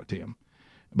 really rocked him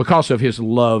because of his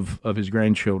love of his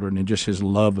grandchildren and just his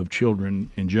love of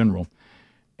children in general.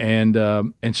 And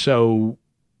so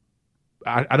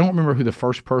I don't remember who the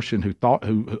first person who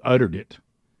uttered it,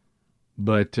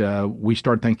 but we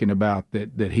started thinking about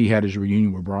that he had his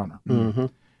reunion with Bronner. Mm-hmm.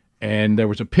 And there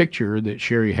was a picture that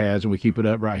Sherry has, and we keep it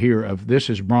up right here, of this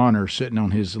is Bronner sitting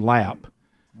on his lap.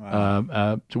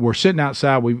 Wow. So we're sitting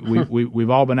outside. We've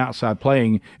all been outside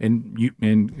playing,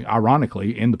 and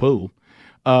ironically in the pool.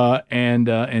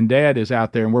 And Dad is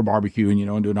out there, and we're barbecuing,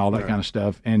 and doing all that kind of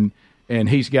stuff. And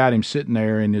he's got him sitting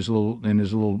there in his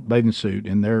little bathing suit,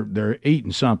 and they're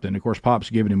eating something. Of course, Pop's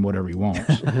giving him whatever he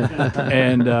wants.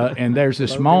 and there's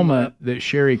this moment that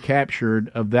Sherry captured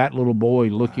of that little boy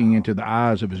looking into the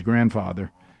eyes of his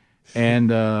grandfather,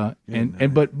 but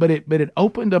it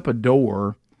opened up a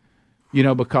door,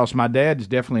 because my dad is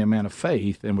definitely a man of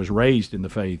faith and was raised in the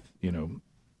faith,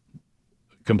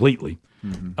 completely.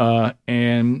 Mm-hmm.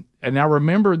 And I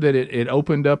remember that it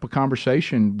opened up a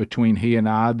conversation between he and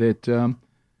I that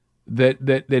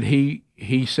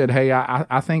he said, hey,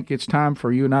 I think it's time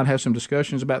for you and I to have some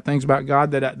discussions about things about God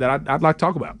that I'd like to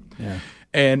talk about. Yeah.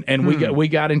 And we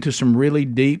got into some really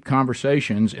deep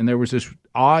conversations, and there was this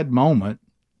odd moment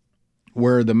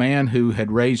where the man who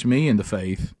had raised me in the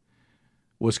faith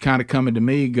was kind of coming to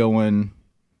me going,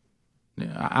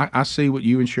 I see what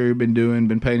you and Sherry have been doing,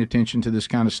 been paying attention to this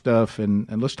kind of stuff, and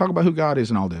let's talk about who God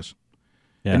is and all this.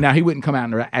 Yeah. And now he wouldn't come out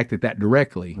and act at that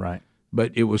directly. Right.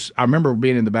 But I remember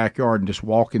being in the backyard and just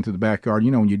walking through the backyard.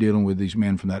 When you're dealing with these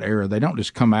men from that era, they don't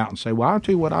just come out and say, well, I'll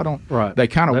tell you what, I don't. Right. They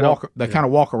kind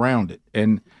of walk around it.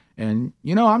 And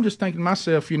I'm just thinking to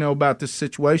myself, about this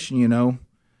situation,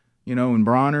 in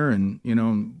Bronner and,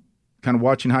 kind of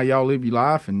watching how y'all live your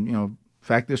life and, the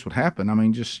fact this would happen. I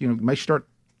mean, just, may start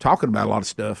talking about a lot of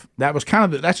stuff. That was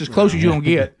that's as close as you're gonna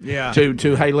get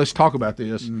to hey, let's talk about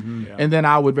this. Mm-hmm. Yeah. And then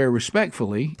I would very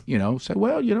respectfully, say,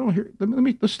 well, here,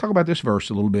 let's talk about this verse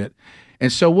a little bit.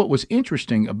 And so what was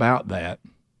interesting about that,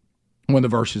 one of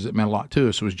the verses that meant a lot to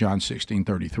us was John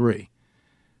 16:33.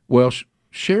 Well,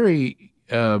 Sherry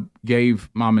gave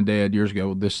Mom and Dad years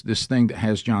ago this thing that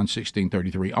has John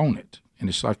 16:33 on it, and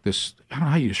it's like this. I don't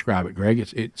know how you describe it, Greg.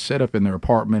 It's set up in their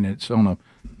apartment. It's on a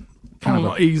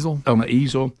easel. On the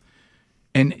easel.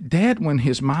 And Dad, when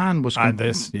his mind was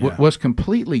was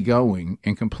completely going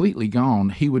and completely gone,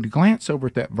 he would glance over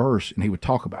at that verse and he would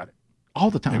talk about it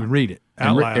all the time. He would read it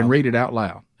out loud. And read it out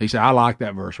loud. He said, I like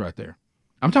that verse right there.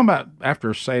 I'm talking about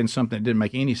after saying something that didn't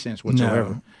make any sense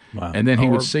whatsoever. No. Wow. And then he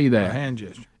would see that. A hand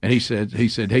gesture. And he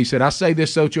said, I say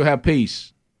this so that you'll have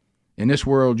peace. In this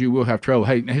world you will have trouble.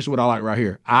 Hey, here's what I like right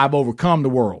here. I've overcome the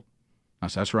world. I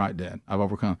said, that's right, Dad. I've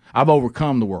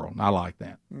overcome the world. I like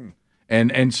that. And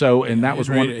that was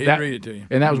one. Read it to you.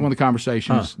 And that was one of the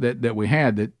conversations that we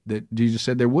had. That Jesus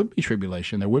said there would be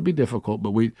tribulation, there would be difficult,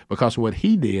 but because of what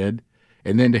He did,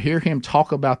 and then to hear Him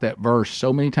talk about that verse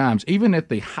so many times, even at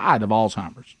the height of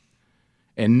Alzheimer's,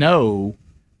 and know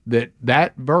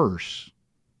that verse,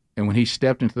 and when He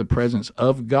stepped into the presence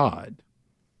of God,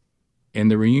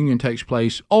 and the reunion takes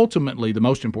place, ultimately the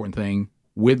most important thing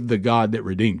with the God that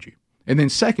redeemed you. And then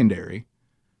secondary,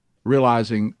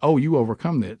 realizing, you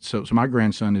overcome that. So my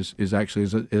grandson is actually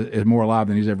is more alive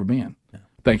than he's ever been,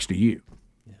 thanks to you.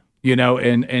 Yeah.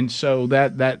 And so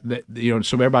that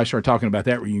so everybody started talking about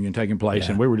that reunion taking place,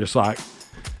 and we were just like,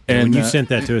 and when you sent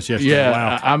that to us yesterday. Yeah,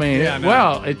 wow. I mean,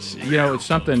 well, it's it's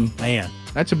something. Man,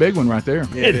 that's a big one right there.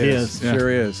 It is. Yeah. Sure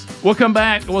is. We'll come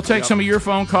back. We'll take some of your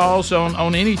phone calls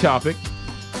on any topic.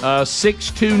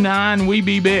 629 we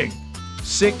be big.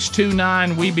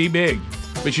 629 we be big.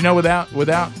 But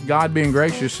without God being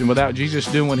gracious and without Jesus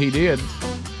doing what He did,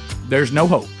 there's no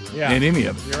hope in any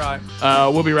of it. You're right.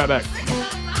 We'll be right back.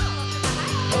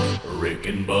 Rick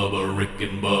and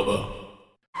Bubba.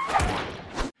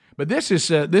 But this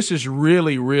is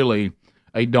really, really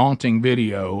a daunting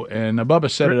video, and Bubba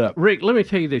set it up. Rick, let me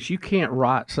tell you this. You can't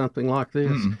write something like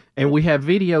this, and we have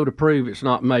video to prove it's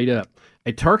not made up.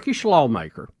 A Turkish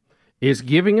lawmaker is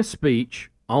giving a speech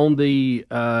in the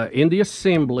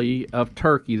assembly of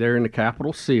Turkey there in the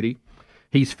capital city.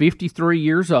 He's 53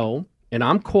 years old, and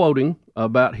I'm quoting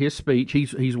about his speech.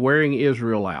 He's wearing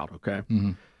Israel out, okay?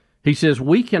 Mm-hmm. He says,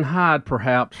 we can hide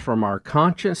perhaps from our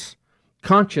conscience,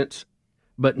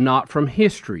 but not from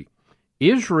history.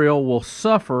 Israel will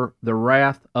suffer the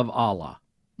wrath of Allah.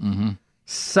 Mm-hmm.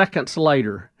 Seconds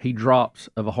later, he drops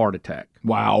of a heart attack.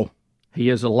 Wow. He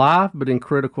is alive, but in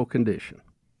critical condition.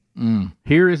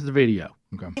 Here is the video.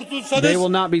 Okay. They will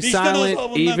not be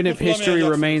silent, even if history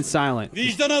remains silent.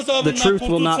 The truth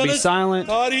will not be silent.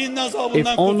 If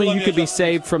only you could be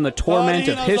saved from the torment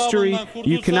of history,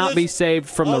 you cannot be saved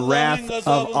from the wrath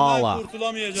of Allah.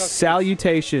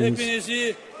 Salutations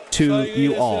to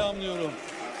you all.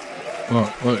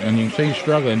 Well, and you can see he's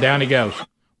struggling. Down he goes.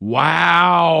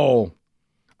 Wow.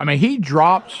 I mean, he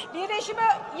drops.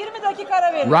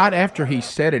 Right after he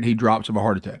said it, he drops of a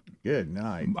heart attack. Good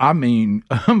night. I mean,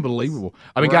 unbelievable.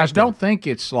 I mean, guys, don't think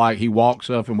it's like he walks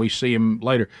up and we see him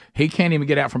later. He can't even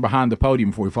get out from behind the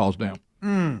podium before he falls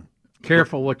down.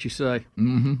 Careful what you say.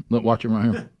 Mm-hmm. Look, watch him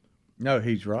right here. No,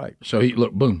 he's right. So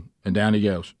look, boom, and down he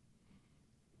goes.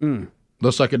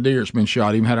 Looks like a deer's been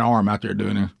shot. He even had an arm out there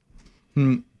doing it.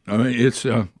 I mean, it's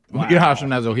you know how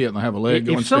sometimes they'll hit and they'll have a leg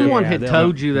going. If someone had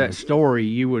told you that story,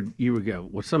 you would go,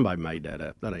 well, somebody made that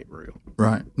up. That ain't real.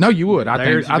 Right. No, you would.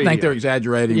 I think they're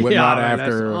exaggerating. Right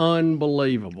after. That's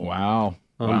unbelievable. Wow.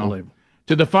 Unbelievable. Wow.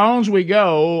 To the phones we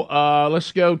go.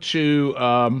 Let's go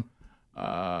to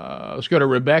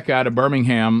Rebecca out of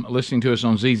Birmingham, listening to us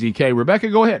on ZZK. Rebecca,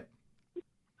 go ahead.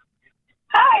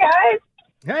 Hi, guys.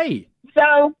 Hey.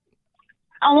 So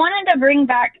I wanted to bring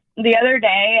back the other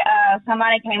day,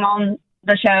 somebody came on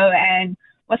the show and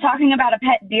was talking about a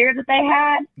pet deer that they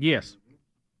had. Yes.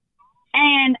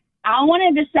 And I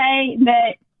wanted to say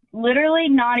that literally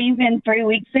not even 3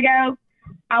 weeks ago,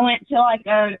 I went to like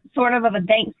a sort of a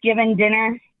Thanksgiving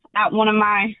dinner at one of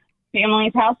my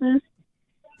family's houses.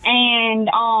 And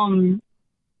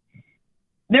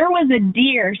there was a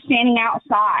deer standing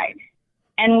outside,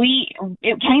 and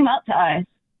it came up to us.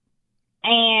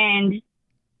 And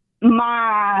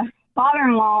my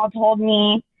father-in-law told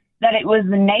me that it was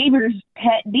the neighbor's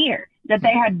pet deer, that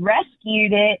they had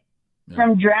rescued it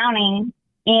from drowning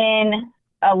in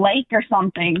a lake or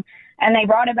something. And they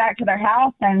brought it back to their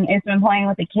house, and it's been playing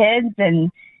with the kids,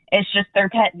 and it's just their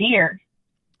pet deer.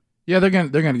 Yeah, they're gonna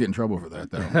get in trouble for that,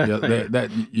 though. Yeah,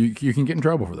 that you can get in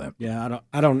trouble for that. Yeah,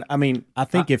 I mean, I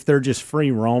think if they're just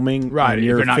free roaming, right? And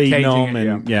you're not feeding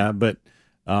caging them,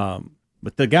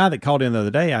 but the guy that called in the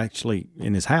other day actually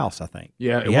in his house, I think.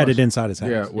 Yeah, he had it inside his house.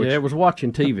 Yeah, it was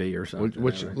watching TV or something.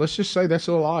 Which let's just say that's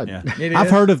a little odd. Yeah. I've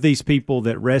heard of these people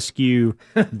that rescue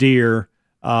deer.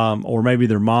 Or maybe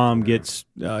their mom gets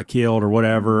killed or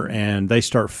whatever, and they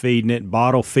start feeding it,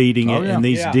 bottle feeding it, and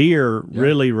these deer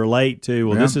really relate to,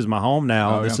 well, this is my home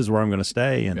now, this is where I'm going to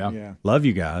stay, and love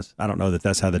you guys. I don't know that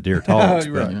that's how the deer talks.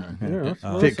 But,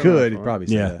 if it could, it'd probably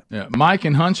say that. Yeah. Mike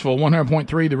in Huntsville,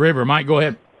 100.3 The River. Mike, go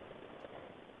ahead.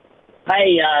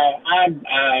 Hey,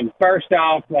 I first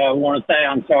off want to say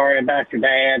I'm sorry about your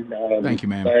dad. Thank you,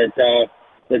 man. But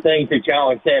the things that y'all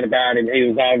have said about him, he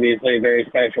was obviously a very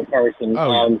special person.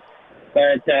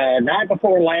 But night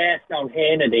before last on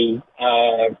Hannity,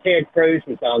 Ted Cruz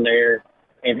was on there,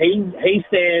 and he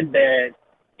said that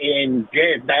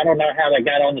I don't know how they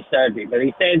got on the subject, but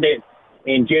he said that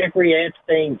in Jeffrey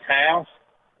Epstein's house,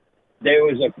 there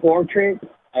was a portrait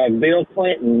of Bill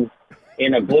Clinton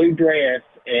in a blue dress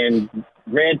and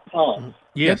red pumps.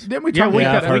 Yes, didn't we we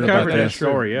covered that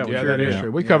story. Yeah, that is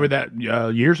true. We covered that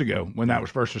years ago when that was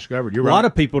first discovered. You're a right. lot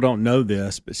of people don't know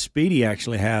this, but Speedy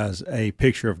actually has a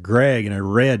picture of Greg in a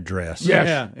red dress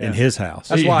in his house.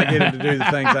 That's why I get him to do the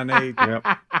things I need. Yep.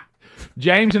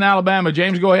 James in Alabama.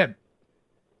 James, go ahead.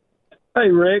 Hey,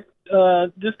 Rick.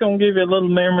 Just going to give you a little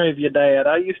memory of your dad.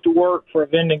 I used to work for a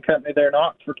vending company there in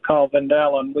Oxford called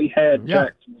Vendala, and we had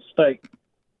Jacksonville steak.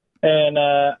 And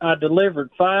I delivered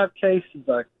 5 cases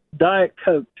of Diet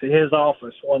Coke to his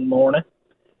office one morning.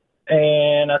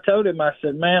 And I told him, I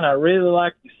said, man, I really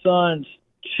like your son's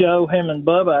show, him and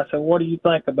Bubba. I said, what do you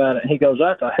think about it? And he goes,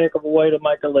 that's a heck of a way to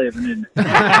make a living, isn't it?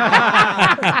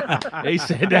 He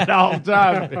said that all the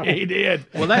time. He did.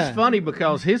 Well, that's funny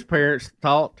because his parents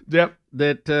thought that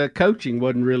coaching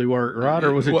wouldn't really work, right?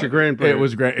 Or was it your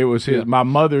grandparents? It was his. My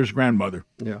mother's grandmother.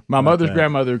 Yeah. My mother's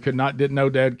grandmother didn't know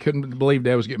Dad, couldn't believe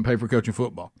Dad was getting paid for coaching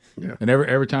football. Yeah. And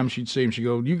every time she'd see him, she'd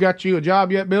go, "You got you a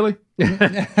job yet, Billy?"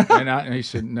 and he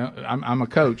said, "No, I'm a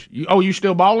coach." You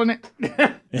still balling it?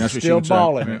 That's what still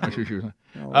balling it. That's what she was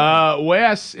saying.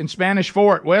 Wes in Spanish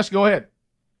Fort. Wes, go ahead.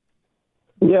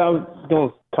 Yeah, I was going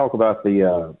to talk about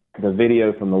the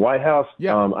video from the White House.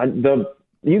 Yeah.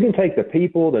 You can take the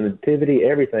people, the nativity,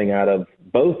 everything out of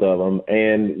both of them.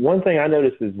 And one thing I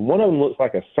noticed is one of them looks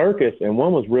like a circus, and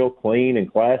one was real clean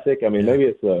and classic. I mean, maybe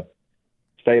it's the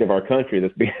state of our country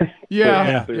that's being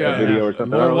video or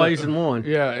something. More ways than one.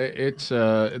 Yeah, it's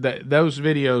those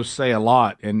videos say a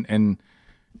lot, and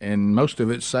most of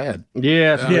it's sad.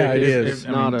 Yes, it is.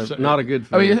 It's not a good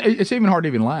film. I mean, it's even hard to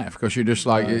even laugh because you're just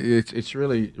like it's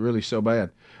really, really so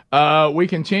bad. We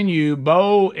continue.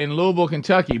 Bo in Louisville,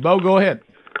 Kentucky. Bo, go ahead.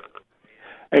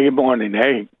 Hey, good morning.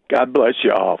 Hey, God bless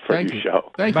you all for your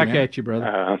show. Thank you, back at you,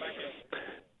 brother.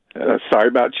 Sorry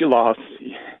about your loss.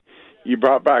 You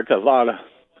brought back a lot of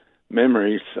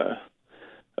memories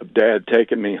of Dad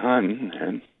taking me hunting.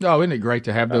 And isn't it great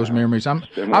to have those memories?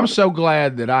 I'm so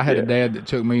glad that I had a dad that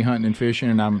took me hunting and fishing,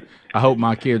 and I hope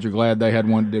my kids are glad they had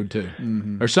one to do too.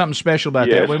 Mm-hmm. There's something special about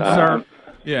that, sir.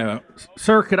 Yeah,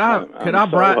 sir. Could I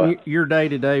brighten your day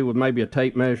today with maybe a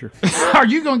tape measure? Are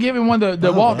you going to give him one of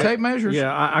the Walt tape measures?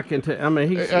 Yeah, I can tell. I mean,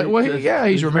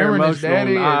 he's remembering his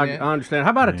daddy. I understand. How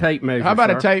about a tape measure? How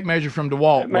about a tape measure from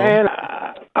DeWalt? Man,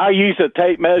 I use a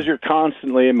tape measure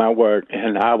constantly in my work,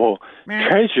 and I will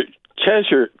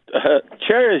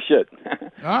cherish it.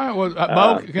 All right, well,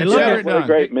 Bo, consider it done.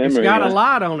 Great memory. It's got a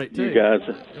light on it, too. You guys,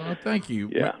 thank you.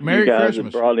 Yeah, Merry you guys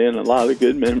Christmas. have brought in a lot of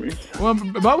good memories. Well,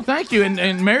 Bo, thank you,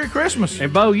 and Merry Christmas.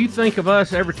 And, Bo, you think of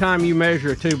us every time you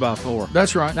measure a 2x4.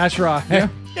 That's right. That's right. Yeah.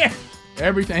 Yeah.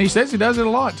 Everything. He says he does it a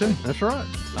lot, too. That's right.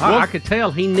 I could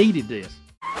tell he needed this.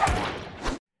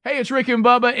 Hey, it's Rick and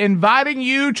Bubba inviting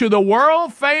you to the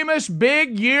world-famous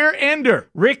Big Year Ender.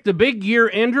 Rick, the Big Year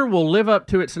Ender will live up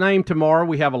to its name tomorrow.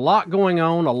 We have a lot going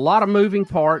on, a lot of moving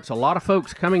parts, a lot of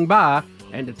folks coming by,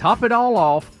 and to top it all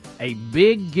off, a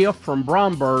big gift from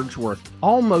Bromberg's worth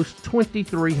almost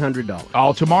 $2,300.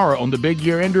 All tomorrow on the Big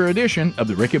Year Ender edition of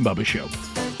the Rick and Bubba Show.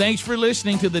 Thanks for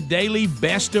listening to the daily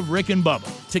Best of Rick and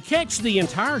Bubba. To catch the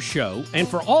entire show and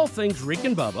for all things Rick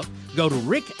and Bubba, go to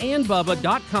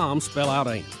rickandbubba.com, spell out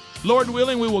AIM. Lord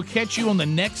willing, we will catch you on the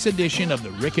next edition of the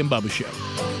Rick and Bubba Show.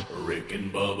 Rick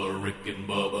and Bubba, Rick and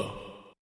Bubba.